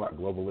up and tell our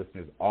global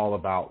listeners all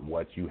about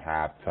what you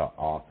have to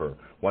offer.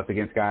 Once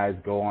again, guys,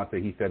 go on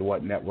to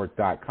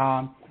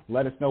hesaidwhatnetwork.com.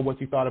 Let us know what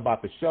you thought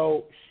about the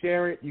show.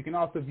 Share it. You can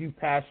also view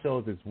past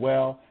shows as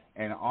well.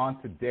 And on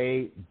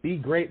today, be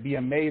great, be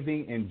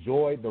amazing.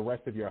 Enjoy the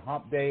rest of your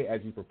hump day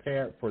as you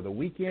prepare for the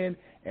weekend.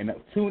 And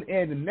tune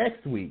in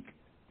next week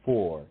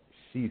for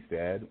She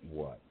Said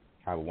What.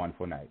 Have a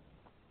wonderful night.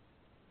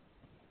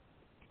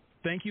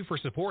 Thank you for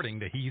supporting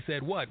the He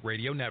Said What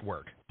radio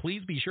network.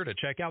 Please be sure to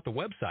check out the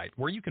website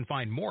where you can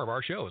find more of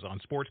our shows on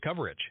sports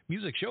coverage,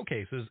 music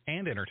showcases,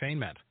 and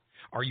entertainment.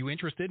 Are you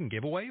interested in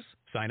giveaways?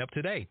 Sign up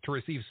today to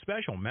receive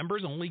special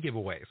members-only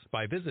giveaways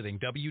by visiting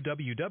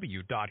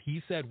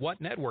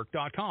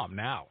www.hesaidwhatnetwork.com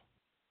now.